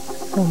talking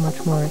so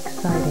much more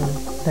exciting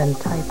than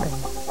typing.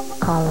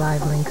 Call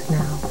Live Links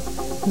now.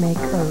 Make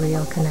a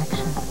real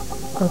connection.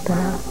 Open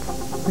up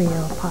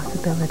real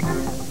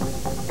possibilities.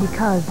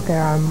 Because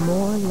there are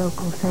more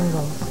local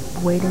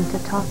singles waiting to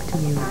talk to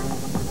you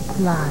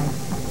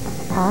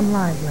live on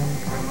Live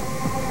Links.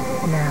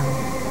 Now,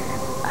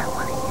 I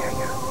want to hear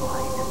your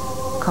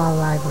voice. Call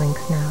Live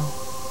Links now.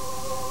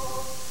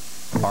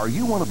 Are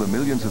you one of the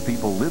millions of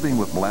people living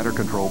with bladder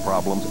control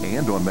problems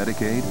and on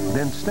Medicaid?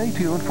 Then stay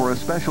tuned for a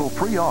special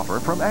free offer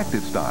from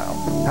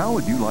ActiveStyle. How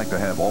would you like to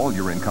have all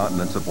your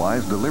incontinence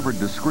supplies delivered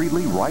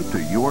discreetly right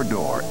to your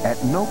door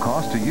at no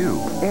cost to you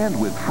and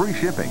with free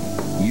shipping?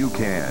 You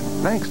can,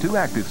 thanks to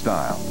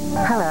ActiveStyle.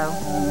 Hello.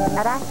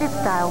 At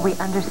ActiveStyle, we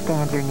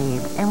understand your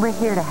needs, and we're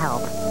here to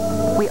help.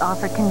 We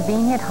offer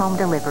convenient home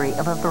delivery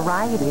of a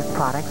variety of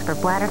products for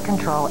bladder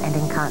control and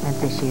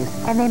incontinence issues,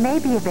 and they may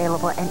be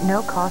available at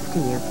no cost to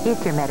you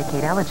if you're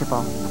Medicaid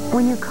eligible.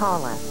 When you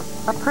call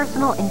us, a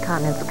personal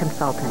incontinence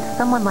consultant,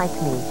 someone like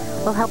me,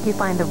 will help you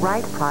find the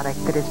right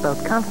product that is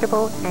both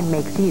comfortable and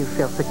makes you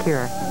feel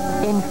secure.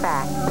 In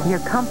fact, your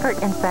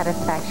comfort and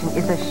satisfaction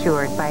is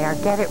assured by our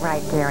Get It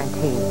Right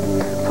guarantee.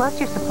 Plus,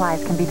 your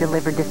supplies can be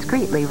delivered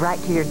discreetly right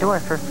to your door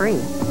for free.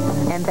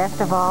 And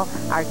best of all,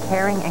 our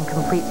caring and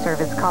complete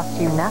service costs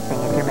you nothing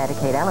if you're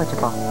Medicaid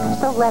eligible.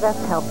 So let us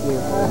help you.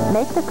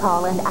 Make the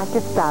call and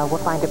ActiveStyle will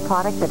find a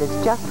product that is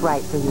just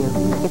right for you.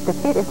 If the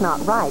fit is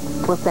not right,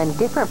 we'll send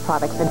different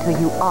products until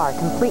you are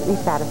completely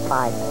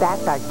satisfied.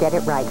 That's our Get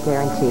It Right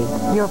guarantee.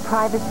 Your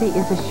privacy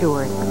is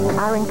assured.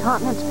 Our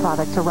incontinence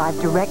products arrive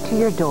direct to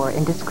your door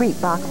in discreet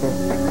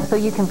boxes, so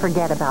you can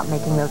forget about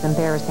making those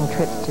embarrassing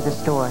trips to the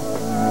store.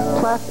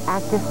 Plus,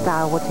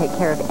 ActiveStyle will take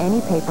care of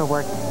any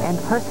paperwork and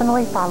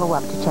personally follow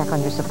up to check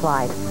on your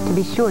supplies to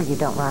be sure you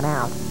don't run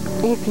out.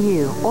 If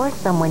you or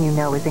someone you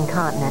know is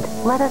incontinent,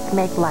 let us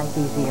make life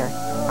easier.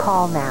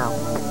 Call now.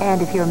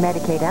 And if you're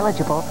Medicaid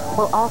eligible,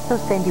 we'll also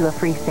send you a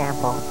free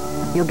sample.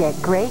 You'll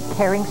get great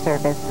caring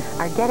service,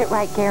 our Get It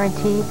Right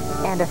guarantee,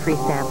 and a free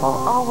sample,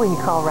 all when you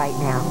call right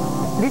now.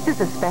 This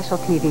is a special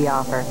TV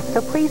offer,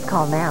 so please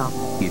call now.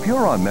 If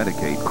you're on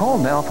Medicaid, call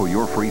now for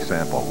your free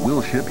sample.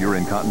 We'll ship your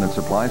incontinence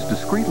supplies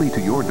discreetly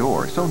to your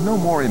door, so no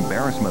more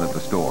embarrassment at the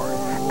store.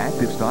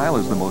 Active Style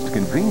is the most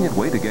convenient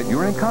way to get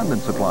your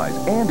incontinence supplies,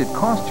 and it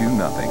costs you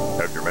nothing.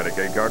 Have your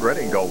Medicaid card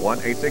ready and call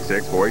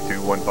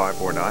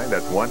 1-866-482-1549.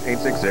 That's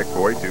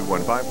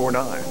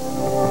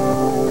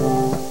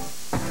 1-866-482-1549.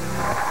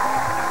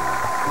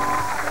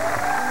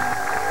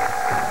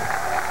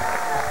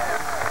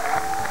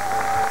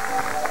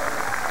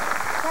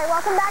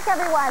 Welcome back,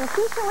 everyone.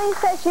 Keisha Lee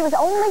says she was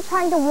only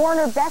trying to warn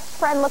her best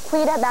friend,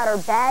 Laquita, about her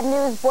bad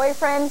news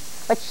boyfriend,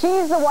 but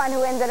she's the one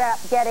who ended up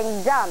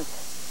getting dumped.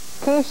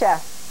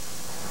 Keisha,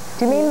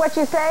 do you mean what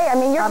you say? I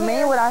mean, I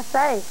mean what I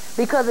say.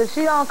 Because if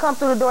she don't come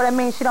through the door, that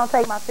means she don't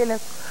take my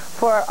feelings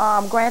for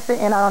granted,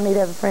 and I don't need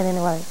her as a friend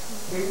anyway.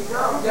 Here you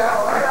go. Okay.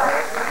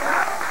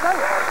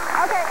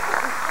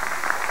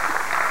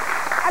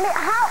 I mean,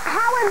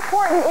 how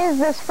important is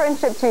this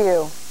friendship to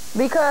you?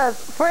 Because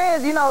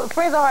friends, you know,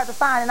 friends are hard to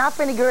find, and I'm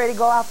finna get ready to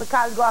go off to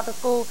college, go off to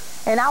school,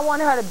 and I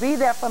wanted her to be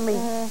there for me.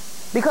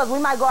 Because we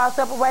might go our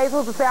separate ways.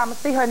 Who's to say I'm going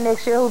to see her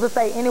next year? Who's to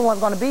say anyone's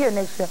going to be here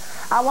next year?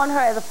 I want her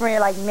as a friend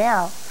like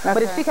now. Okay.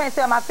 But if she can't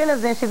tell my feelings,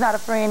 then she's not a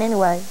friend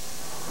anyway.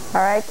 All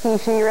right,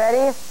 Keisha, you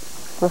ready?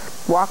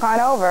 Let's walk on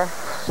over.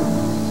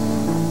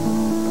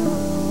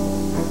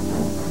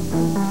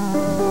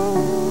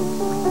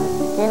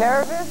 You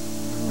nervous?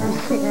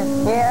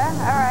 Yeah?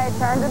 All right,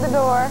 turn to the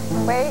door.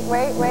 Wait.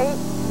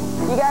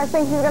 You guys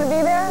think she's going to be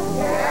there? Yeah.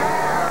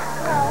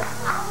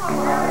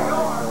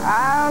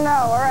 I don't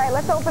know. All right,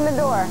 let's open the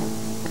door.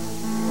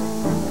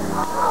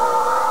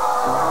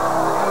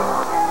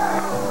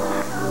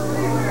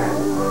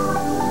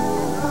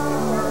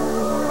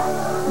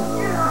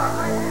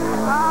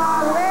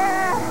 Oh,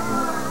 man.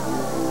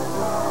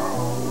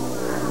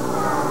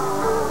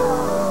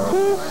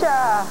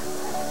 Keisha.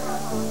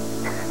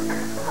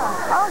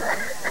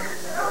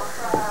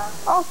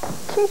 Oh,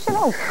 Keisha,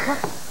 don't cry.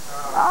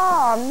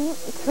 Oh,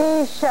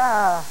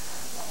 Keisha.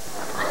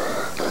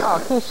 Oh,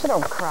 Keisha,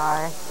 don't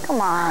cry.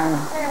 Come on.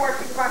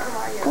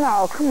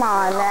 No, come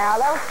on now.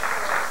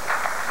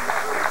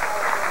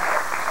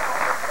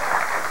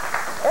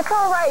 It's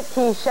all right,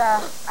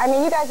 Keisha. I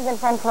mean, you guys have been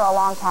friends for a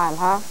long time,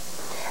 huh?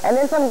 And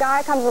then some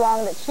guy comes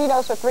along that she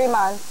knows for 3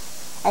 months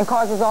and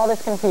causes all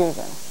this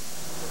confusion.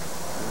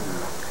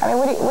 I mean,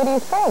 what do you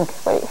think?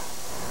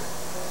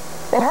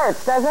 It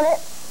hurts, doesn't it?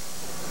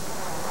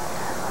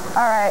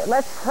 All right,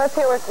 let's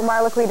hear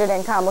why Laquita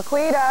didn't come.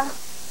 Laquita,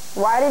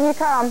 why didn't you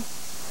come?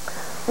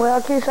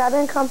 Well, Keisha, I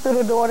didn't come through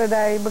the door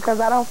today because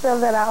I don't feel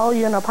that I owe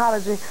you an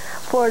apology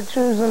for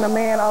choosing a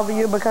man over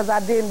you, because I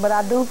didn't. But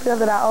I do feel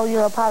that I owe you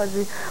an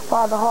apology for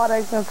all the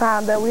heartaches and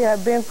time that we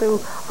have been through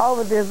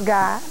over this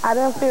guy. I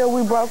didn't feel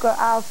we broke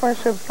our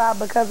friendship stop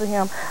because of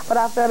him, but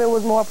I felt it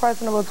was more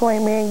personal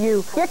between me and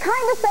you. You're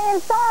kind of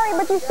saying sorry,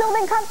 but you still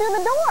didn't come through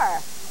the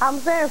door. I'm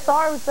saying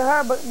sorry to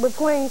her, but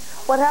between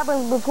what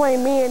happens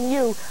between me and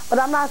you. But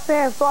I'm not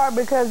saying sorry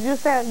because you're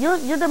saying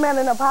you're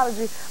demanding an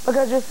apology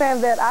because you're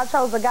saying that I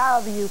chose a guy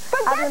over you.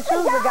 But I didn't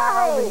choose the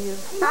guy over you.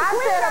 I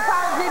said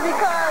apology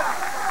because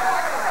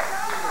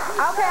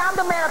I'm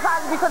demanding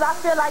apology because I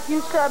feel like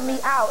you shut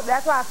me out.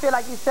 That's why I feel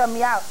like you shut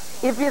me out.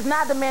 If it's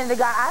not demanding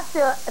the guy, I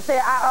still say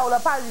I owe an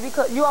apology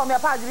because you owe me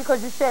an apology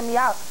because you shut me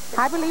out.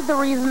 I believe the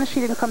reason she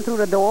didn't come through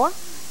the door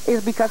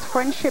is because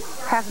friendship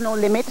has no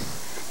limits.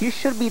 You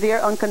should be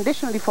there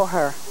unconditionally for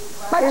her.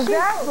 But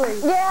exactly.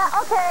 Yeah,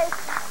 okay.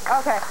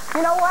 Okay.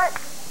 You know what?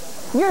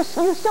 You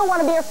still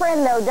want to be a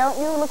friend, though, don't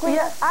you, Laquita?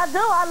 Yeah, I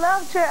do. I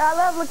love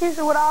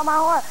Lakeisha with all my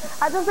heart.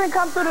 I just didn't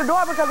come through the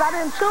door because I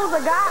didn't choose a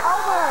guy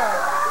over her.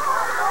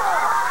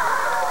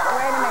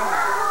 Wait a minute.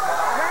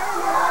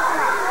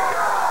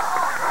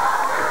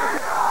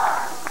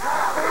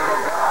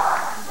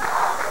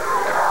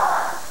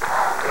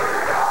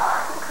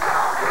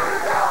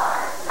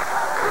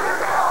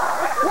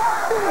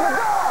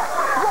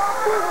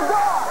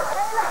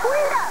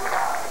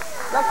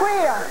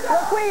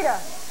 Laquita,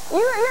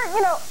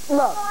 you know,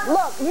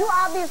 look, you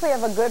obviously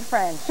have a good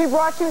friend. She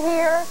brought you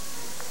here.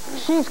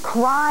 She's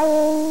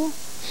crying.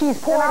 She's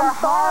pouring her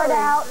heart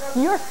out.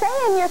 You're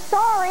saying you're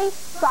sorry,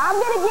 so I'm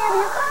going to give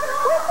you...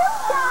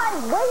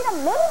 Wait a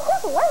minute,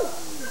 just wait.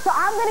 So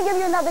I'm going to give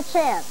you another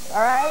chance,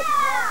 all right?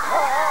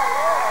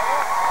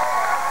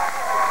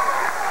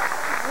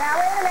 Now,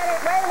 wait a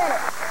minute.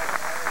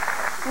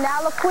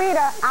 Now,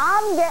 Laquita,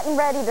 I'm getting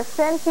ready to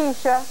send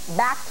Keisha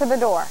back to the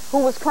door, who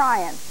was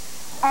crying.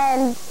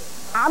 And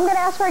I'm going to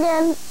ask her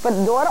again for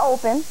the door to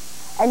open,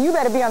 and you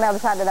better be on the other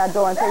side of that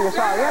door and say you're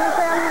sorry. You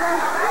understand what I'm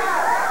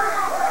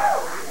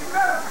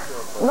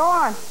saying? Go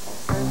on.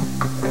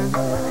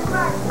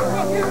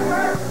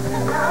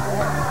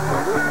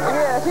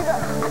 Yeah, she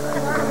does.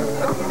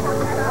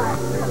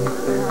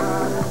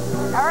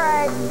 All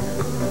right.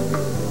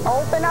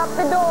 Open up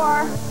the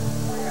door.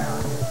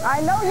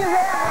 I know you're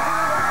there.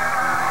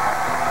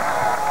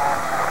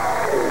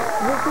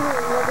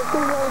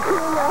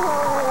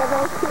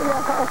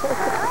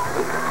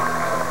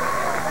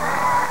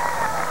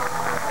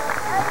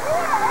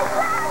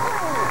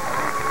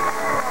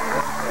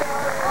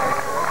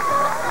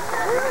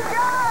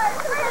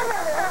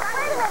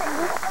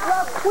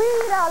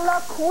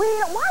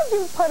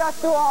 put us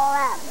through all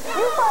that.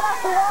 You put us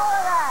through all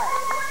of that.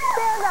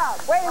 Stand up.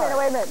 Wait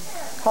a minute.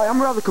 Holly,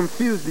 I'm rather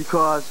confused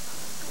because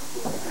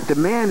the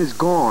man is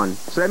gone.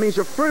 So that means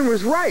your friend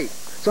was right.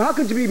 So how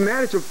could you be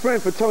mad at your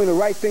friend for telling the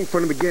right thing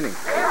from the beginning?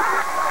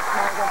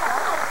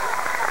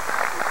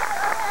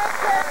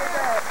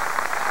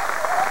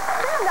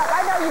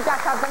 You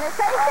got something to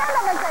say. Stand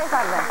up and say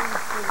something.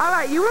 All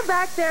right, you were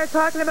back there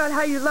talking about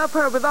how you love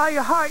her with all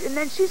your heart, and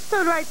then she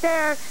stood right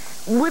there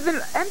with an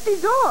empty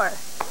door.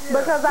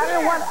 Because I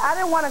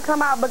didn't want to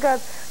come out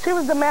because she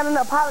was demanding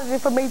an apology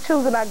for me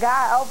choosing a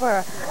guy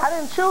over her. I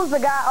didn't choose the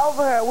guy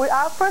over her.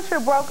 Our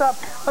friendship broke up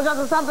because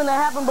of something that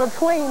happened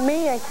between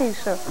me and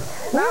Keisha,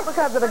 not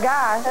because of the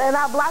guy. And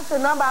I blocked your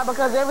number out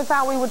because every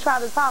time we would try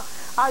to talk,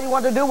 all you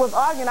wanted to do was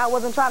argue, and I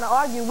wasn't trying to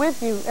argue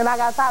with you, and I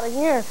got tired of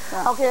hearing,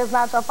 okay, it's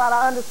not your fault.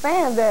 I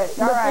understand that.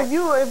 But if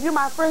you're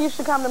my friend, you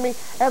should come to me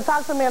and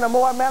talk to me in a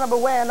more amenable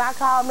way, and not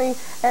call me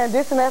and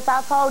this and that,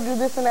 I told you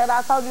this and that,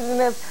 I told you this and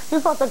this.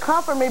 You're supposed to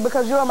comfort me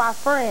because you're my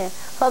friend.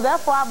 So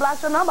therefore, I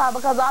blocked your number out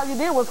because all you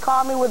did was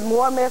call me with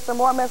more mess,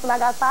 and I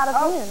got tired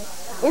of hearing it.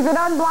 Is it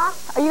unblocked?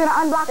 Are you going to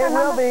unblock her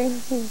number? It will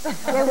be.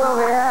 It will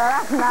be.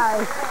 Yeah, that's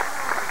nice.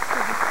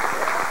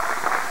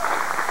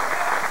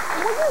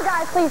 Will you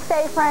guys please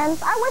stay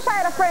friends? I wish I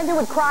had a friend who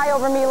would cry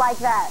over me like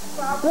that.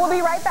 We'll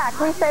be right back.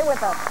 Please stay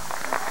with us.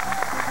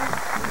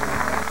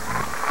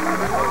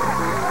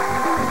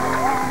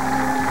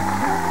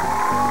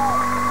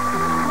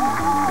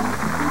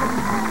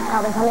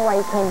 Calvin, tell me why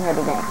you came here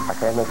today. I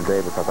came here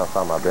today because I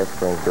saw my best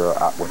friend's girl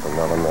out with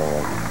another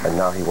man, and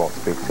now he won't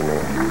speak to me,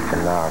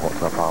 and now I want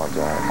to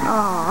apologize.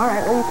 Oh, all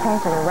right. Well, you came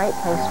to the right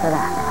place for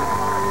that.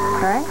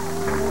 All right?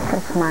 Put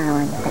a smile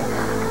on your face.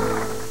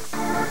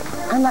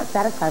 I'm not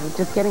satisfied with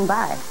just getting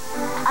by.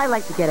 I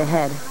like to get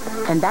ahead,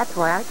 and that's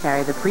why I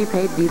carry the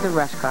prepaid Visa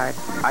Rush Card.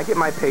 I get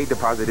my pay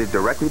deposited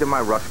directly to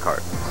my Rush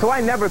Card, so I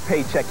never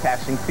pay check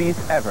cashing fees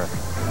ever.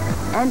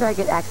 And I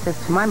get access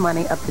to my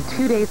money up to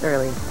 2 days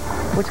early,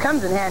 which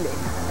comes in handy.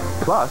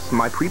 Plus,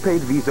 my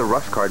prepaid Visa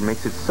Rush Card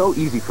makes it so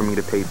easy for me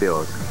to pay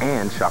bills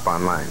and shop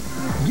online.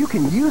 You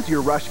can use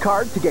your Rush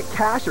Card to get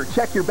cash or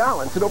check your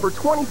balance at over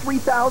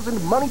 23,000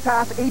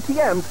 MoneyPass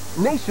ATMs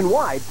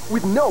nationwide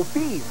with no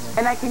fees.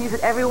 And I can use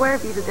it everywhere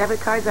Visa debit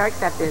cards are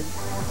accepted.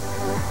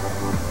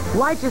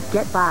 Why just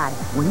get by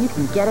when you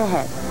can get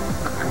ahead?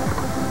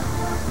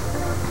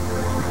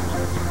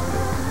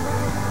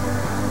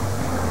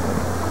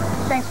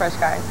 Thanks, Rush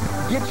Card.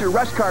 Get your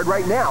Rush Card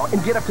right now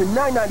and get up to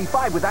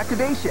 $9.95 with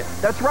activation.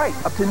 That's right,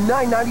 up to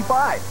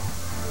 $9.95.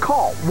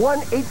 Call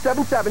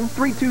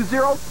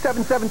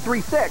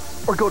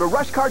 1-877-320-7736 or go to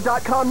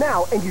rushcard.com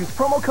now and use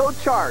promo code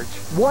CHARGE.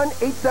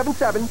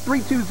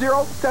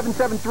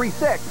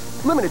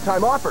 1-877-320-7736. Limited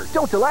time offer.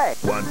 Don't delay.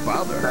 One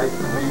father. Nice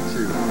to meet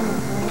you.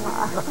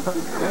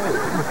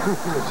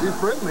 She's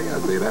friendly, I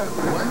see that.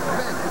 One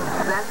friend.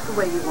 That's the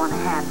way you want to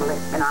handle it,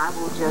 and I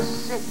will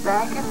just sit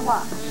back and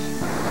watch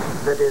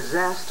the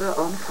disaster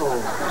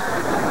unfold.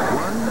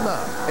 One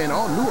Love, an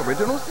all-new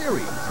original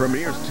series.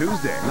 Premieres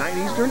Tuesday, 9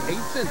 Eastern, 8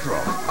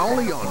 Central.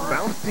 Only on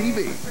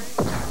BounceTV.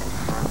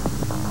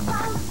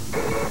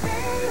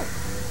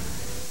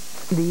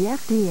 The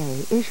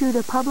FDA issued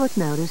a public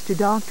notice to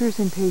doctors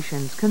and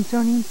patients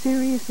concerning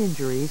serious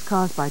injuries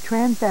caused by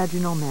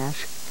transvaginal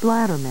mesh,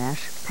 bladder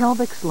mesh,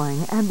 pelvic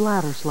sling, and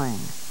bladder sling.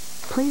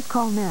 Please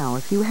call now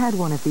if you had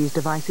one of these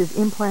devices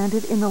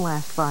implanted in the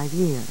last 5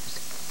 years.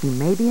 You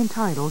may be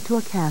entitled to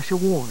a cash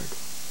award.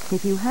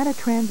 If you had a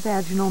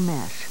transvaginal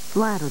mesh,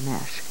 bladder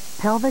mesh,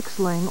 pelvic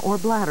sling, or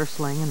bladder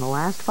sling in the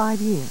last 5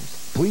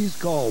 years, please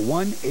call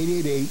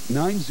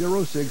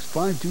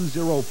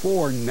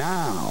 1-888-906-5204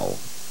 now.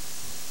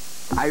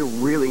 I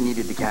really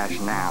needed the cash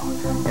now,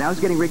 and I was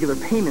getting regular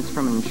payments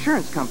from an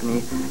insurance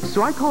company,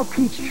 so I called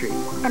Peachtree.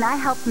 And I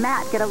helped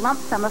Matt get a lump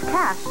sum of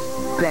cash.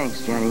 Thanks,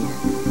 Jenny.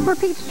 We're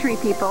Peachtree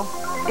people.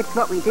 It's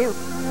what we do.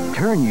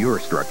 Turn your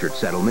structured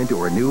settlement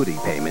or annuity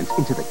payments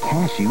into the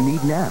cash you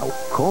need now.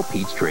 Call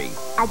Peachtree.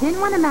 I didn't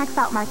want to max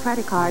out my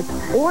credit cards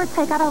or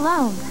take out a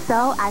loan,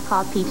 so I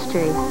called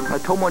Peachtree. I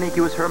told Monique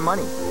it was her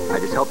money. I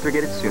just helped her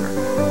get it sooner.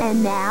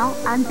 And now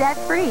I'm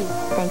debt-free,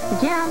 thanks to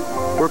Jim.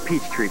 We're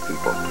Peachtree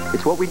people.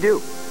 It's what we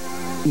do.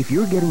 If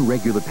you're getting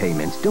regular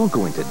payments, don't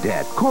go into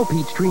debt. Call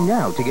Peachtree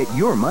now to get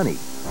your money.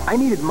 I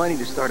needed money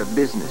to start a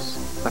business,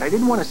 but I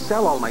didn't want to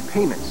sell all my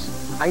payments.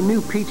 I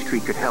knew Peachtree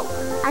could help.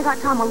 I got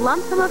Tom a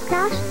lump sum of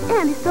cash,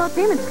 and he still had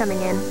payments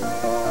coming in.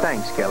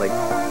 Thanks, Kelly.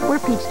 We're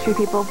Peachtree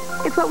people.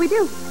 It's what we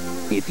do.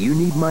 If you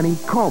need money,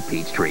 call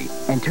Peachtree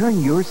and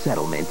turn your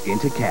settlement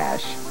into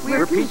cash.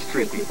 We're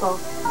Peachtree people.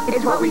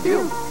 It's what we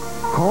do.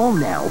 Call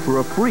now for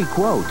a free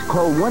quote.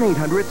 Call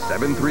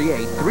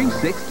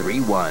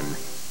 1-800-738-3631.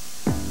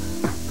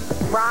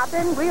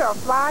 Robin, we are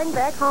flying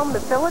back home to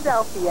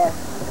Philadelphia.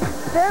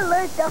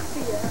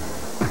 Philadelphia.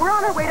 We're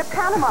on our way to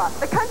Panama,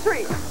 the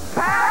country.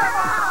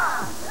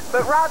 Panama!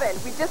 But Robin,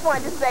 we just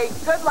wanted to say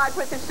good luck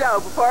with the show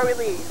before we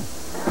leave.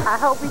 I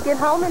hope we get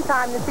home in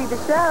time to see the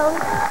show.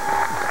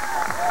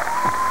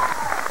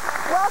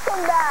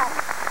 Welcome back.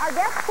 Our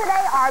guests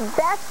today are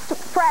best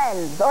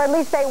friends, or at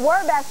least they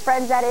were best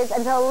friends, that is,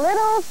 until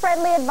little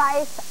friendly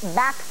advice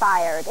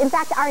backfired. In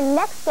fact, our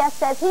next guest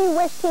says he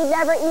wished he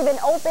never even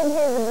opened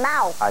his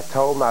mouth. I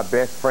told my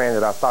best friend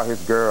that I saw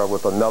his girl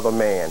with another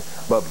man,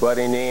 but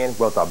butting in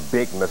was a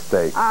big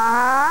mistake. All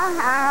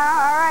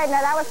right,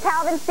 now that was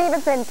Calvin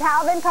Stevenson.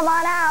 Calvin, come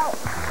on out.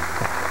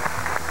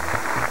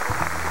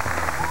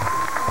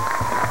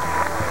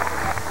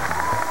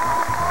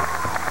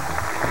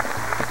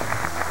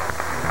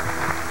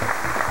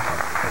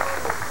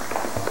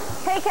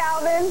 Hey,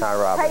 Calvin. Hi,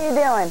 Robin. How you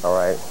doing? All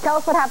right. Tell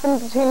us what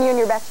happened between you and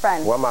your best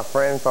friend. Well, my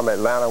friend from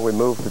Atlanta, we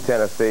moved to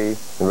Tennessee.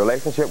 The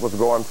relationship was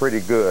going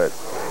pretty good.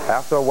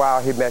 After a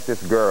while, he met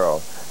this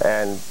girl,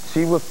 and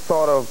she was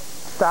sort of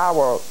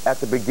sour at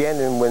the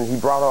beginning when he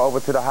brought her over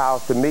to the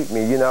house to meet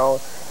me, you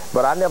know.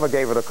 But I never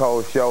gave her the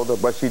cold shoulder,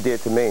 but she did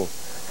to me.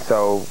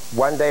 So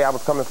one day I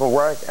was coming from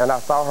work, and I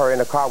saw her in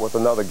the car with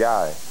another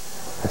guy.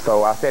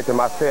 So I said to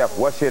myself,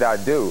 what should I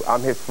do?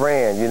 I'm his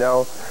friend, you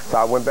know. So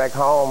I went back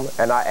home,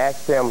 and I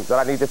asked him that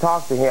I need to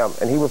talk to him.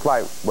 And he was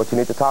like, what you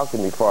need to talk to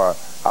me for?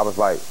 I was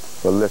like,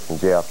 well, listen,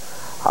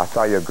 Jeff, I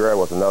saw your girl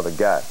with another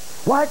guy.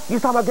 What? You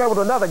saw my girl with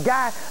another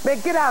guy? Man,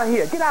 get out of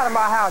here. Get out of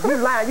my house. You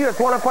lying. You just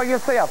want her for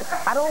yourself.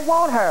 I don't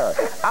want her.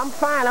 I'm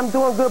fine. I'm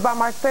doing good by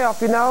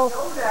myself, you know.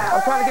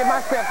 I'm trying to get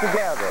myself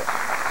together.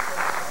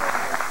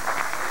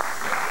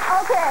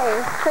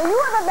 Okay, so you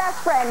were the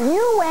best friend.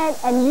 You went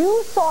and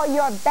you saw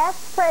your best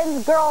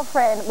friend's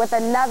girlfriend with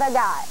another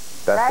guy.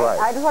 That's right.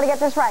 I just want to get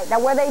this right. Now,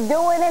 were they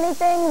doing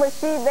anything? Was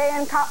they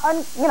in,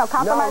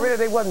 compromise? No, really,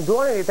 they wasn't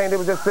doing anything. They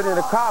were just sitting in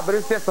the car. But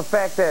it's just the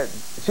fact that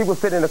she was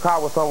sitting in the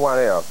car with someone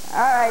else. All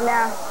right,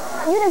 now,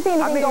 you didn't see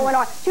anything going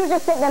on. She was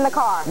just sitting in the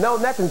car. No,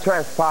 nothing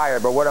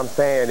transpired. But what I'm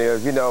saying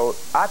is, you know,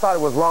 I thought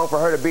it was wrong for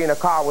her to be in the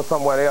car with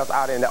someone else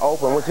out in the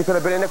open when she could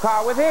have been in the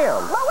car with him.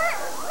 But wait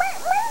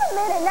a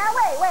minute. Now,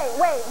 wait.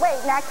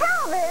 Now,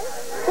 Calvin,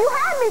 you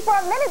had me for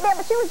a minute there,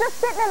 but she was just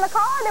sitting in the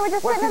car. They were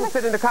just sitting in the car.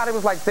 Sitting in the car. They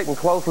was like sitting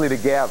closely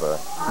together.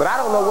 But I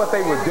don't know what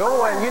they were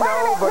doing, you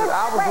know, but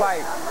I was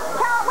like...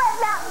 Cal, wait,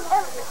 now,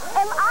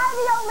 am I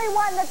the only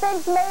one that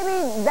thinks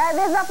maybe that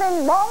there's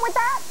nothing wrong with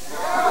that?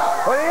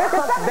 Well,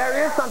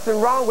 there is something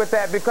wrong with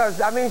that because,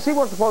 I mean, she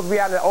was supposed to be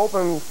out in the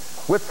open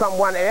with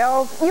someone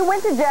else. You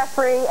went to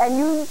Jeffrey and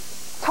you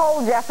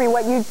told Jeffrey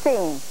what you'd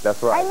seen.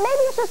 That's right. And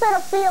maybe it's just a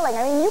feeling.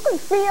 I mean, you can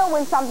feel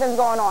when something's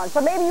going on. So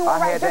maybe you were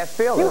right. I had that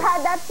feeling. You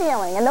had that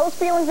feeling, and those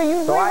feelings are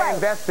usually right. So I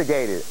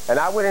investigated, and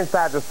I went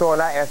inside the store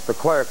and I asked the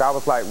clerk. I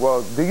was like,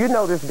 well, do you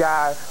know this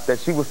guy that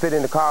she was sitting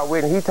in the car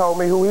with? And he told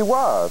me who he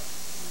was.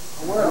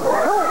 They're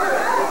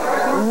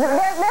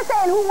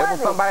saying who was it? It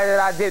was somebody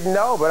that I didn't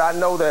know, but I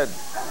know that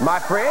my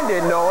friend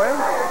didn't know him.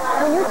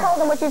 When you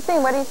told him what you'd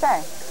seen, what did he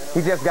say?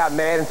 He just got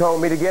mad and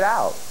told me to get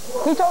out.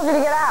 He told you to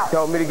get out?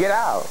 Told me to get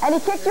out. And he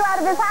kicked you out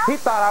of his house? He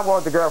thought I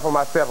wanted the girl for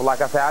myself, but like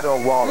I said, I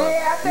don't want her.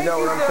 Yeah, I think you know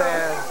what I'm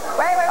saying?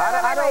 Wait.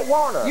 I don't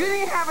want her. You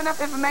didn't have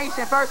enough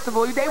information, first of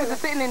all. They was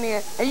just sitting in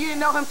there, and you didn't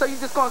know him, so you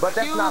just going to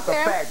accuse him? But that's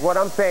not the fact. What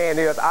I'm saying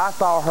is I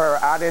saw her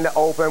out in the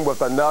open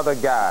with another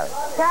guy.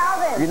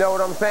 Calvin. You know what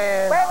I'm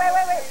saying? Wait.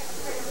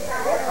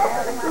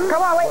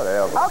 Come on, wait.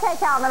 Whatever. Okay,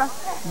 Calvin.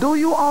 Do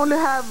you only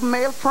have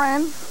male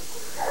friends?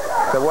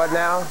 So what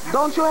now?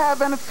 Don't you have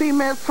any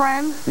female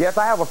friends? Yes,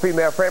 I have a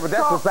female friend, but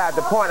that's beside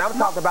the point. I'm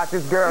talking about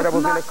this girl that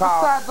was in the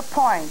car. That's beside the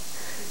point.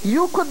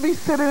 You could be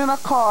sitting in a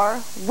car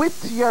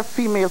with your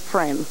female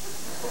friend,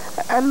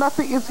 and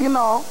nothing is,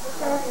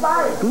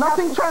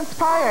 nothing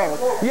transpired.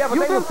 Yeah, but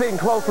they were sitting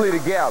closely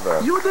together.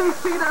 You didn't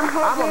see them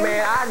hugging? I'm a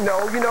man. I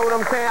know. You know what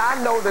I'm saying?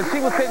 I know that she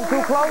was sitting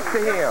too close to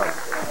him.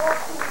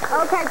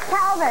 Okay,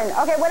 Calvin.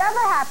 Okay, whatever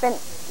happened,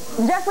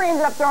 Jeffrey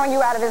ended up throwing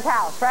you out of his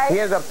house, right? He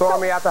ended up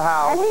throwing me out the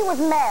house. And he was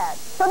mad.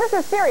 So this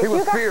is serious. He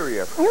was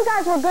furious. You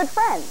guys were good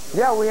friends.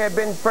 Yeah, we had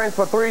been friends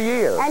for 3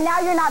 years. And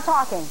now you're not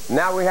talking.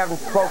 Now we haven't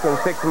spoken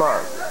 6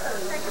 months.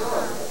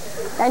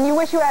 And you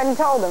wish you hadn't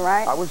told him,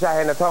 right? I wish I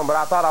hadn't told him, but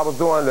I thought I was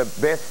doing the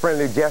best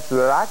friendly gesture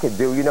that I could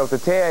do, to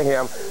tell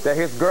him that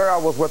his girl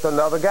was with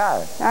another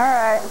guy. All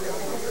right.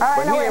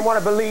 But he didn't want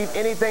to believe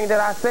anything that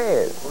I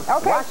said.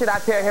 Okay. Why should I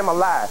tell him a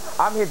lie?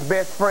 I'm his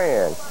best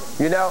friend.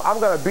 I'm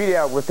going to be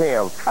there with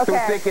him through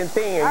thick and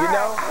thin,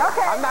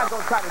 Okay. I'm not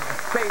going to try to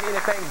say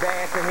anything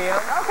bad to him.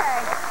 Okay.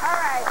 All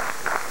right.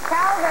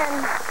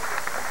 Calvin,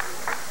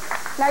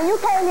 now you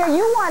came here,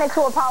 you wanted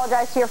to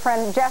apologize to your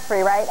friend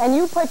Jeffrey, right? And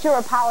you put your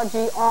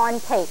apology on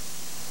tape.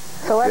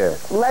 So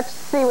let's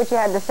see what you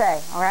had to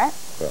say, all right?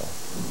 Yeah.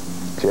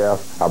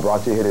 Jeff, I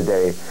brought you here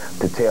today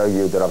to tell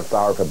you that I'm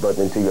sorry for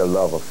butting into your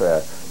love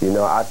affair.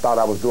 I thought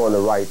I was doing the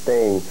right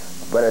thing,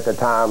 but at the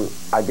time,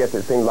 I guess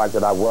it seemed like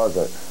that I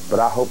wasn't. But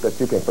I hope that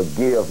you can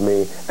forgive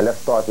me, and let's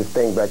start this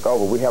thing back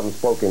over. We haven't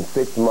spoken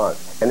 6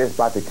 months, and it's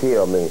about to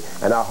kill me.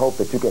 And I hope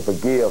that you can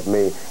forgive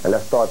me, and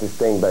let's start this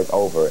thing back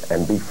over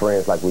and be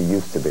friends like we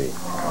used to be.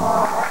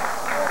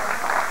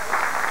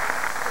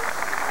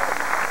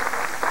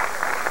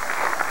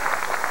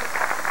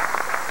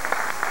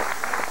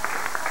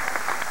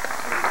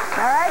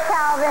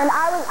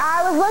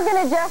 I was looking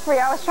at Jeffrey.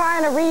 I was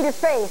trying to read his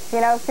face, see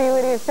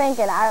what he was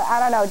thinking. I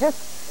don't know. Just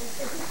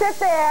sit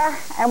there,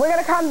 and we're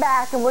going to come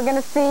back, and we're going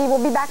to see,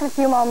 we'll be back in a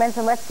few moments,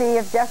 and let's see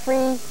if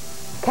Jeffrey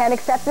can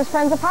accept his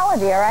friend's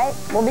apology, all right?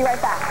 We'll be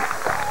right back.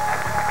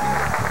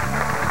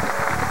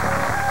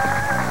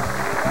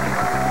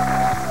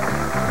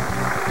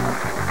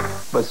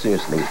 But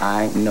seriously,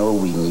 I know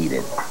we need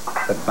it.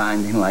 But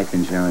finding life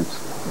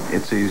insurance...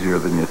 It's easier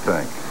than you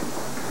think.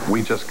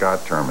 We just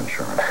got term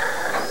insurance.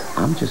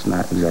 I'm just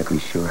not exactly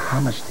sure how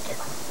much to get.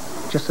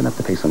 Just enough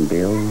to pay some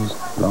bills,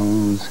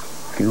 loans,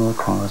 funeral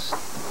costs.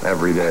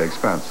 Everyday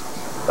expenses.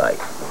 Like?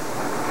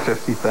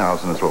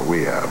 $50,000 is what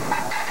we have.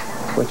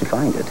 Where'd you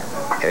find it?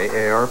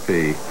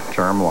 AARP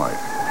Term Life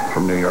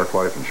from New York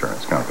Life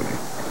Insurance Company.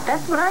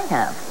 That's what I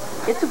have.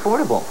 It's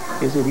affordable.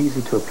 Is it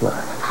easy to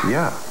apply?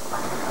 Yeah.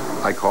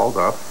 I called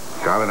up,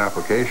 got an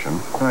application,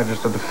 and I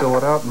just had to fill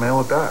it out and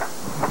mail it back.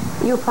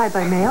 You applied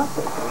by mail?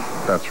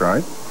 That's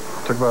right.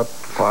 Took about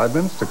 5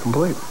 minutes to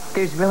complete.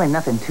 There's really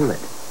nothing to it.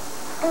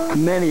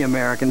 Many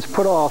Americans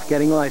put off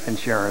getting life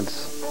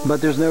insurance,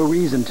 but there's no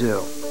reason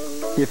to.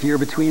 If you're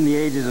between the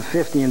ages of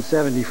 50 and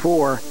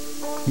 74,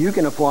 you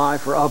can apply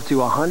for up to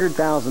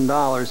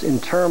 $100,000 in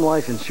term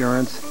life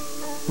insurance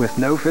with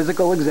no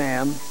physical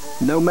exam,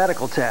 no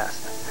medical test.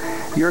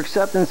 Your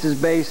acceptance is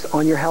based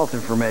on your health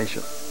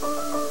information.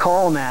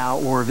 Call now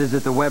or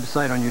visit the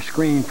website on your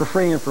screen for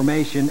free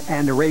information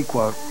and a rate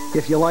quote.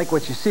 If you like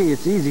what you see,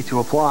 it's easy to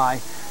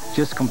apply.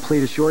 Just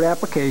complete a short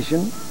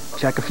application,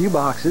 check a few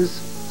boxes,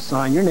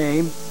 sign your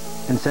name,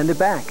 and send it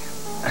back.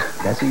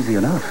 That's easy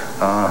enough.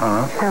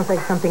 Uh-huh. Sounds like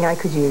something I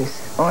could use.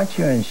 Aren't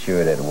you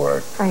insured at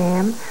work? I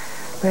am,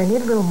 but I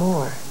need a little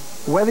more.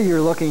 Whether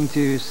you're looking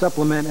to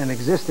supplement an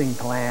existing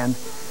plan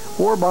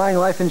or buying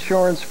life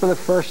insurance for the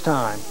first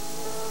time,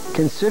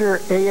 consider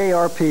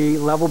AARP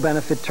Level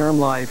Benefit Term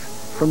Life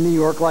from New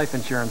York Life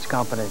Insurance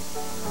Company.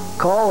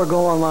 Call or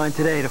go online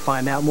today to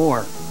find out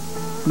more.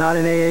 Not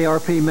an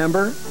AARP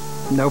member?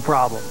 No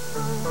problem.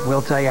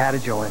 We'll tell you how to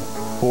join.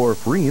 For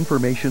free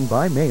information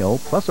by mail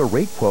plus a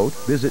rate quote,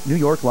 visit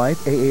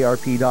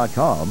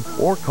NewYorkLifeAARP.com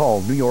or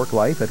call New York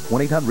Life at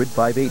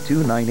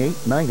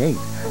 1-800-582-9898.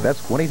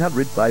 That's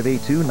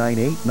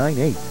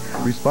 1-800-582-9898.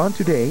 Respond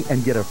today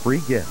and get a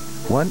free gift.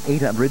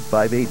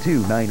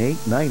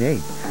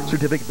 1-800-582-9898.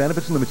 Certificate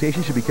benefits and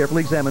limitations should be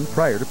carefully examined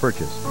prior to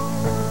purchase.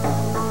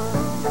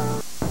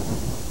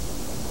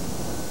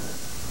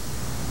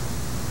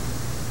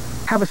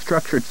 Have a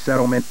structured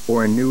settlement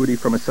or annuity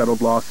from a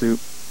settled lawsuit?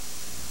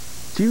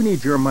 Do you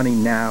need your money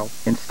now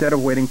instead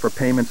of waiting for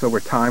payments over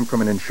time from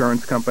an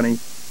insurance company?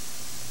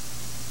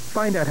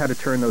 Find out how to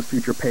turn those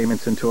future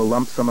payments into a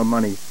lump sum of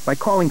money by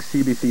calling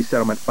CBC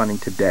Settlement Funding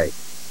today.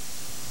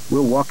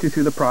 We'll walk you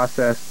through the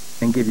process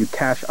and give you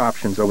cash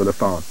options over the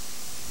phone.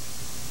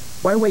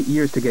 Why wait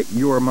years to get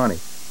your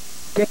money?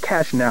 Get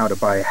cash now to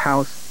buy a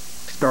house,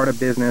 start a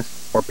business,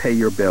 or pay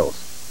your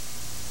bills.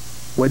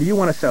 Whether you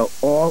want to sell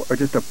all or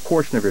just a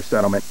portion of your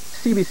settlement,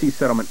 CBC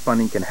Settlement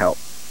Funding can help.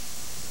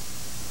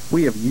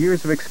 We have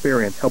years of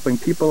experience helping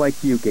people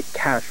like you get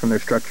cash from their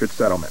structured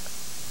settlement.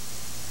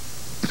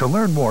 To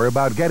learn more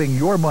about getting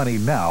your money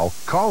now,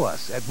 call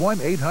us at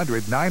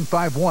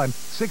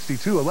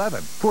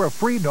 1-800-951-6211 for a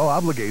free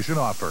no-obligation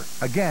offer.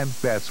 Again,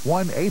 that's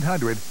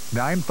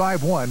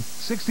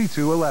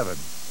 1-800-951-6211.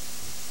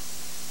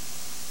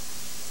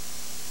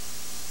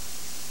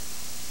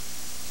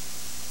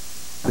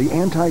 The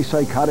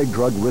antipsychotic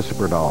drug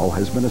Risperdal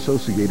has been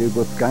associated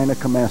with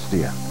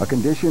gynecomastia, a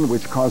condition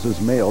which causes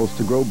males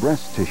to grow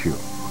breast tissue.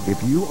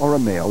 If you are a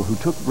male who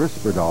took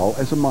Risperdal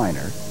as a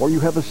minor, or you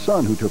have a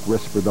son who took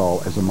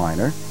Risperdal as a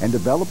minor and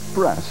developed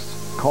breasts,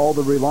 call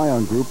the Rely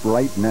On Group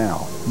right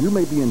now. You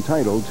may be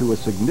entitled to a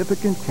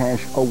significant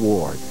cash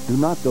award. Do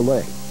not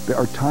delay. There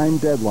are time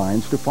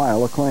deadlines to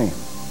file a claim.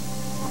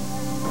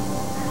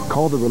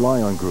 Call the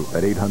Rely On Group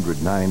at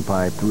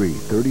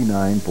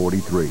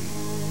 800-953-3943.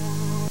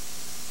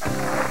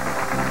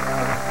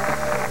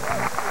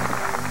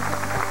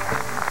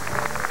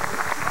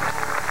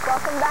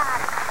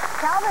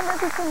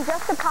 Richardson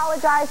just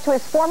apologized to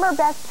his former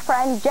best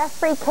friend,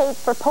 Jeffrey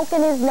Cates, for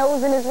poking his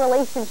nose in his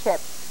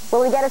relationship.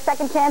 Will he get a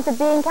second chance at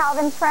being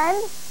Calvin's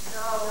friend?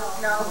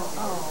 No.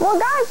 Well,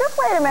 guys, just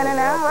wait a minute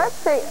now. Let's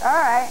see.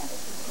 All right.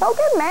 Don't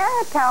get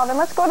mad, Calvin.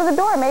 Let's go to the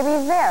door. Maybe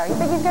he's there. You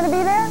think he's going to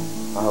be there?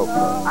 I hope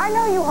so. I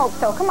know you hope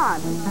so. Come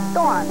on.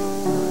 Go on.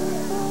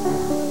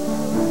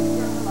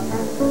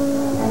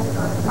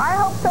 I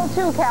hope so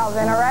too,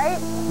 Calvin, all right?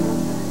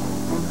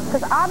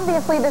 Because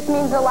obviously this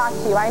means a lot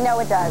to you. I know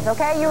it does.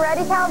 Okay, you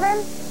ready,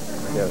 Calvin?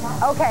 Yes.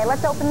 Okay,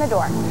 let's open the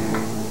door.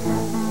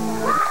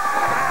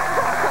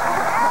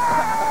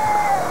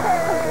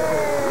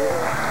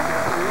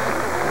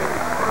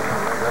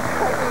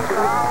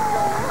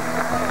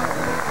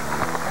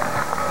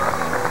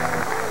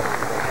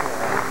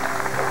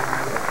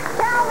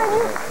 Calvin,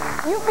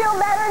 you feel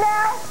better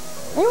now?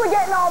 You were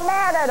getting all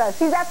mad at us.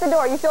 He's at the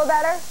door. You feel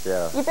better?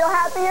 Yeah. You feel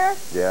happier?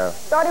 Yeah.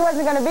 Thought he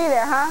wasn't going to be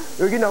there, huh?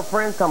 You know,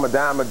 friends come a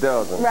dime a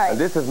dozen. Right. And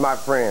this is my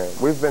friend.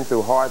 We've been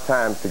through hard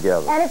times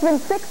together. And it's been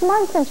 6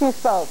 months since you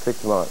spoke.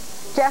 6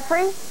 months.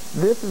 Jeffrey?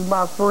 This is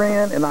my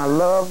friend, and I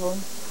love him,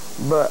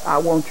 but I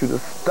want you to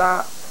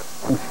stop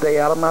and stay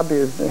out of my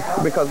business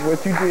because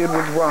what you did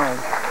was wrong.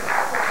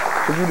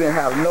 Because you didn't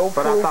have no proof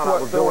But I thought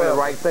I was doing the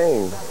right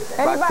thing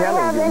by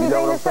telling you. You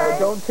know what I'm saying?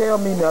 Don't tell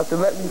me nothing.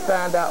 Let me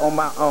find out on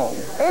my own.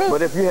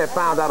 But if you had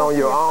found out on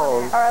your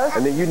own,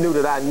 and then you knew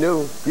that I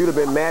knew, you'd have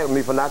been mad with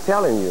me for not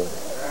telling you.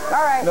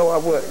 All right. No, I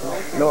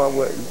wouldn't. No, I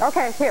wouldn't.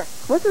 Okay, here.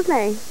 What's his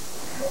name?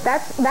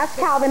 That's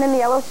Calvin in the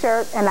yellow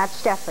shirt, and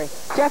that's Jeffrey.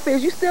 Jeffrey,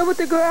 is you still with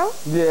the girl?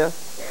 Yeah.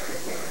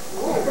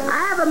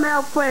 I have a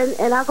male friend,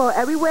 and I go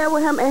everywhere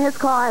with him in his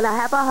car, and I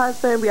have a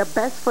husband. We are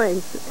best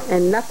friends,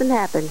 and nothing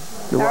happened.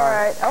 All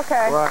right.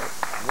 Okay. Right.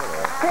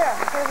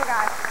 Here's the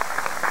guy.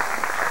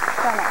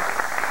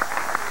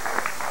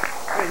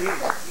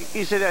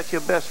 You said that's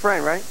your best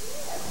friend, right?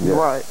 Yeah.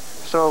 Right.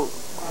 So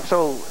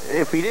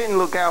if he didn't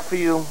look out for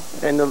you,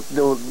 and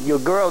your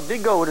girl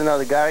did go with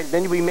another guy,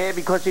 then you'd be mad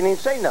because he didn't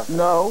say nothing.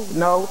 No.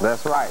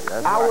 That's right.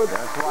 That's right. I would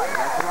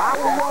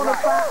want to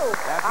find.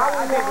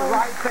 I did the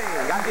right thing.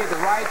 I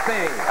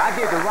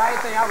did the right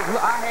thing.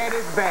 I had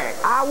his back.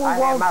 I would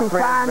want to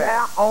find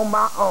out on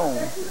my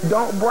own.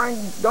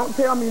 Don't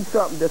tell me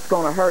something that's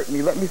going to hurt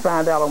me. Let me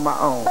find out on my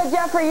own. But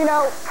Jeffrey, you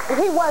know,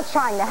 he was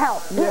trying to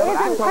help. Yeah,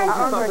 I told you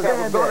something that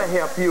was going to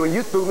help you, and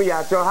you threw me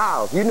out your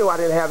house. You knew I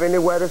didn't have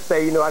anywhere to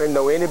stay. You knew I didn't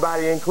know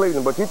anybody in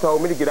Cleveland, but you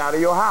told me to get out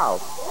of your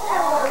house.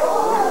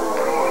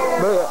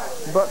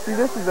 But see,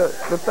 this is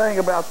the thing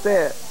about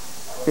that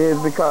is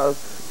because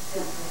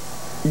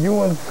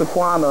you and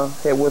Saquana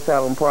was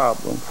having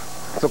problems.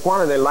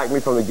 Saquana didn't like me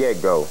from the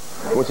get-go.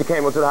 When she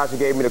came up to the house, she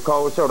gave me the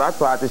cold shoulder. I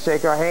tried to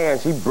shake her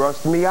hand. She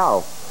brushed me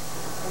off.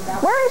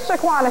 Where is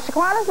Shaquana?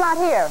 Shaquana's not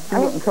here. She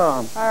wouldn't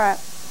come. All right.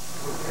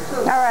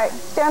 All right.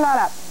 Stand on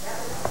up.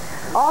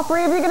 All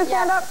three of you going to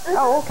stand up?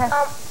 Oh, okay.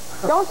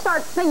 Don't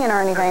start singing or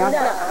anything.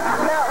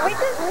 No.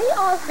 We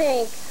all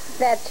think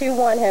that you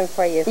want him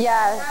for you.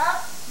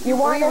 Yes. You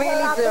want We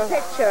really the do.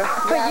 picture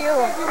for you.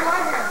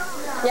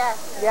 Yes.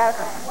 Yes.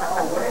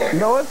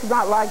 No, it's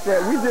not like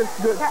that. We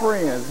just good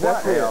friends.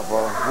 That's it.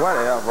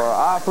 Whatever.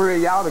 All three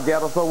of y'all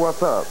together, so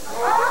what's up? That's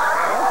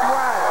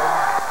right.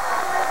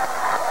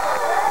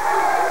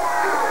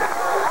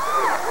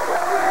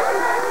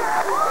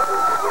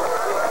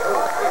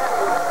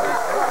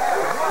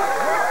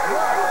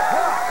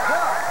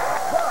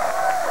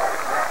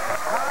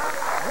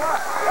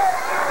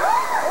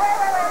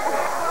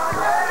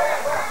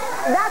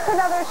 That's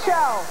another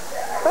show.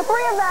 The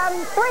three of them,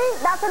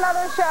 that's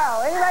another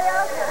show. Anybody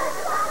else?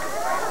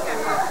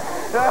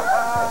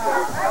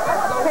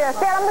 Here,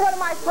 Stan, I'm going to go to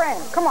my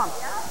friend. Come on.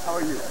 How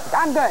are you?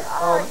 I'm good.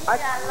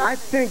 I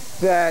think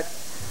that,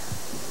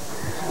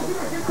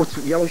 what's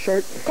the yellow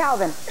shirt?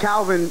 Calvin.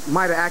 Calvin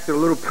might have acted a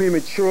little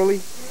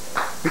prematurely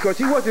because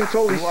he wasn't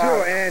totally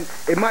sure, and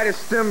it might have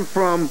stemmed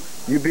from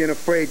you being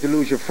afraid to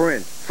lose your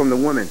friend from the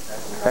woman.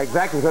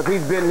 Exactly, because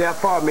he's been there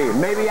for me.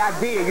 Maybe I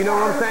did, you know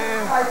what I'm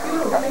saying?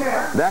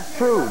 That's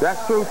true.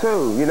 That's true,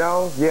 too, you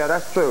know? Yeah,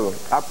 that's true.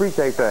 I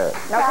appreciate that.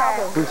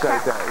 Okay.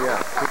 Appreciate that, yeah.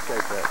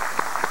 Appreciate that.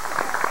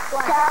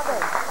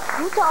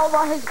 Calvin, you told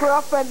on his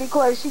girlfriend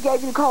because she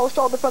gave you the cold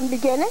shoulder from the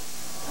beginning?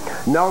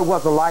 No, it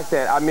wasn't like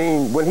that. I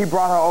mean, when he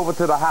brought her over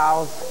to the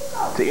house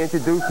to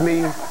introduce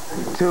me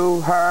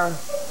to her,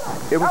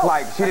 it was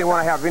like she didn't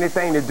want to have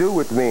anything to do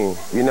with me,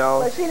 you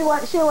know? But she didn't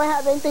want to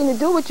have anything to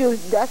do with you.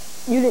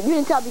 You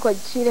didn't tell because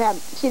she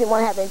didn't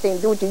want to have anything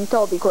to do with you. You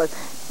told because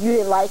you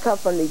didn't like her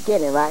from the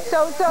beginning, right?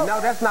 So no,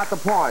 that's not the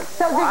point.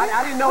 So I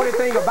didn't know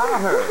anything about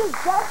her. You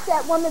just judged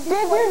that woman.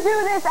 Did you do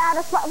this out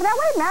of spite? Now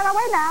wait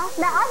now.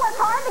 Now I worked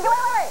hard to get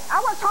I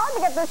worked hard to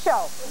get this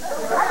show.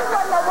 I just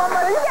want to know one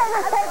more thing. You can't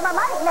just take my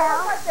mic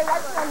now. I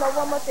just want to know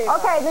one more thing.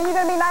 Okay, then you're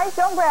gonna be nice.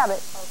 Don't grab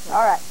it.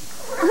 All right.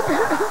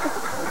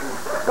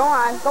 Go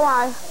on.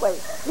 Wait,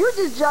 you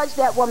just judged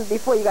that woman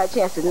before you got a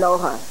chance to know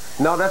her.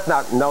 No, that's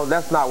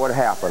not what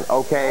happened,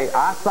 okay?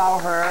 I saw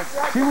her.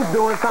 She was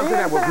doing something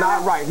that was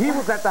not right. He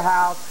was at the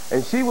house,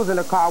 and she was in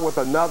the car with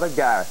another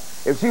guy.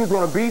 If she was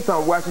going to be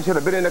somewhere, she should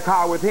have been in the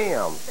car with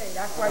him.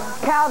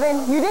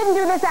 Calvin, you didn't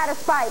do this out of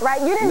spite,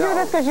 right? You didn't do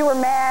this because you were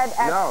mad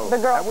at the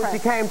girlfriend. And when she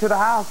came to the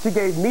house, she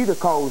gave me the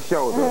cold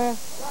shoulder.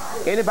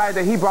 Anybody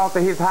that he brought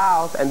to his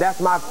house, and that's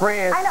my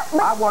friend,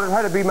 I wanted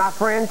her to be my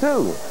friend,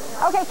 too.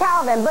 Okay,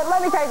 Calvin, but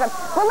let me tell you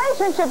something.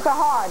 Relationships are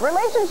hard.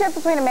 Relationships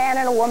between a man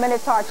and a woman,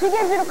 it's hard. She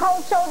gives you the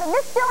cold shoulder.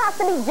 This still has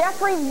to be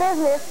Jeffrey's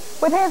business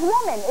with his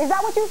woman. Is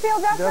that what you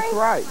feel, Jeffrey? That's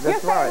right. You're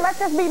saying, let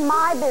this be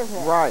my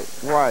business. Right.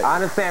 I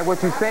understand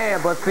what you're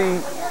saying, but see,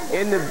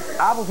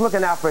 I was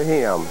looking out for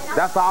him.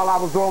 That's all I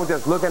was doing, was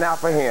just looking out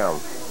for him.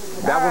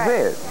 That was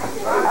it.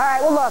 All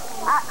right, well, look,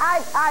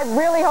 I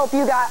really hope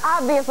you got,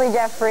 obviously,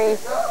 Jeffrey,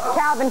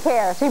 Calvin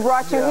cares. He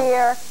brought you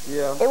here.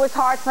 Yeah. It was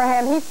hard for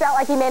him. He felt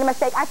like he made a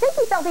mistake. I think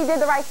he felt he did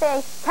the right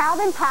thing.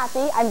 Calvin's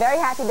happy. I'm very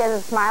happy. There's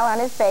a smile on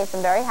his face.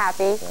 I'm very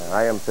happy. Yeah,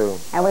 I am, too.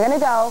 And we're going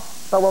to go,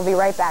 but we'll be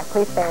right back.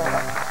 Please stay with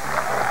us.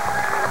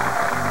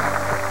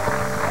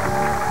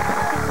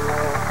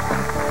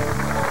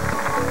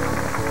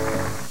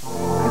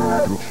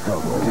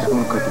 Just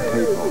want to cut the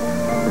tape off.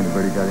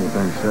 Anybody got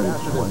anything to say?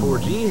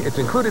 4G, it's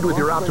included with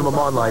your Optimum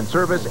online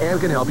service and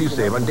can help you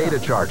save on data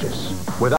charges. With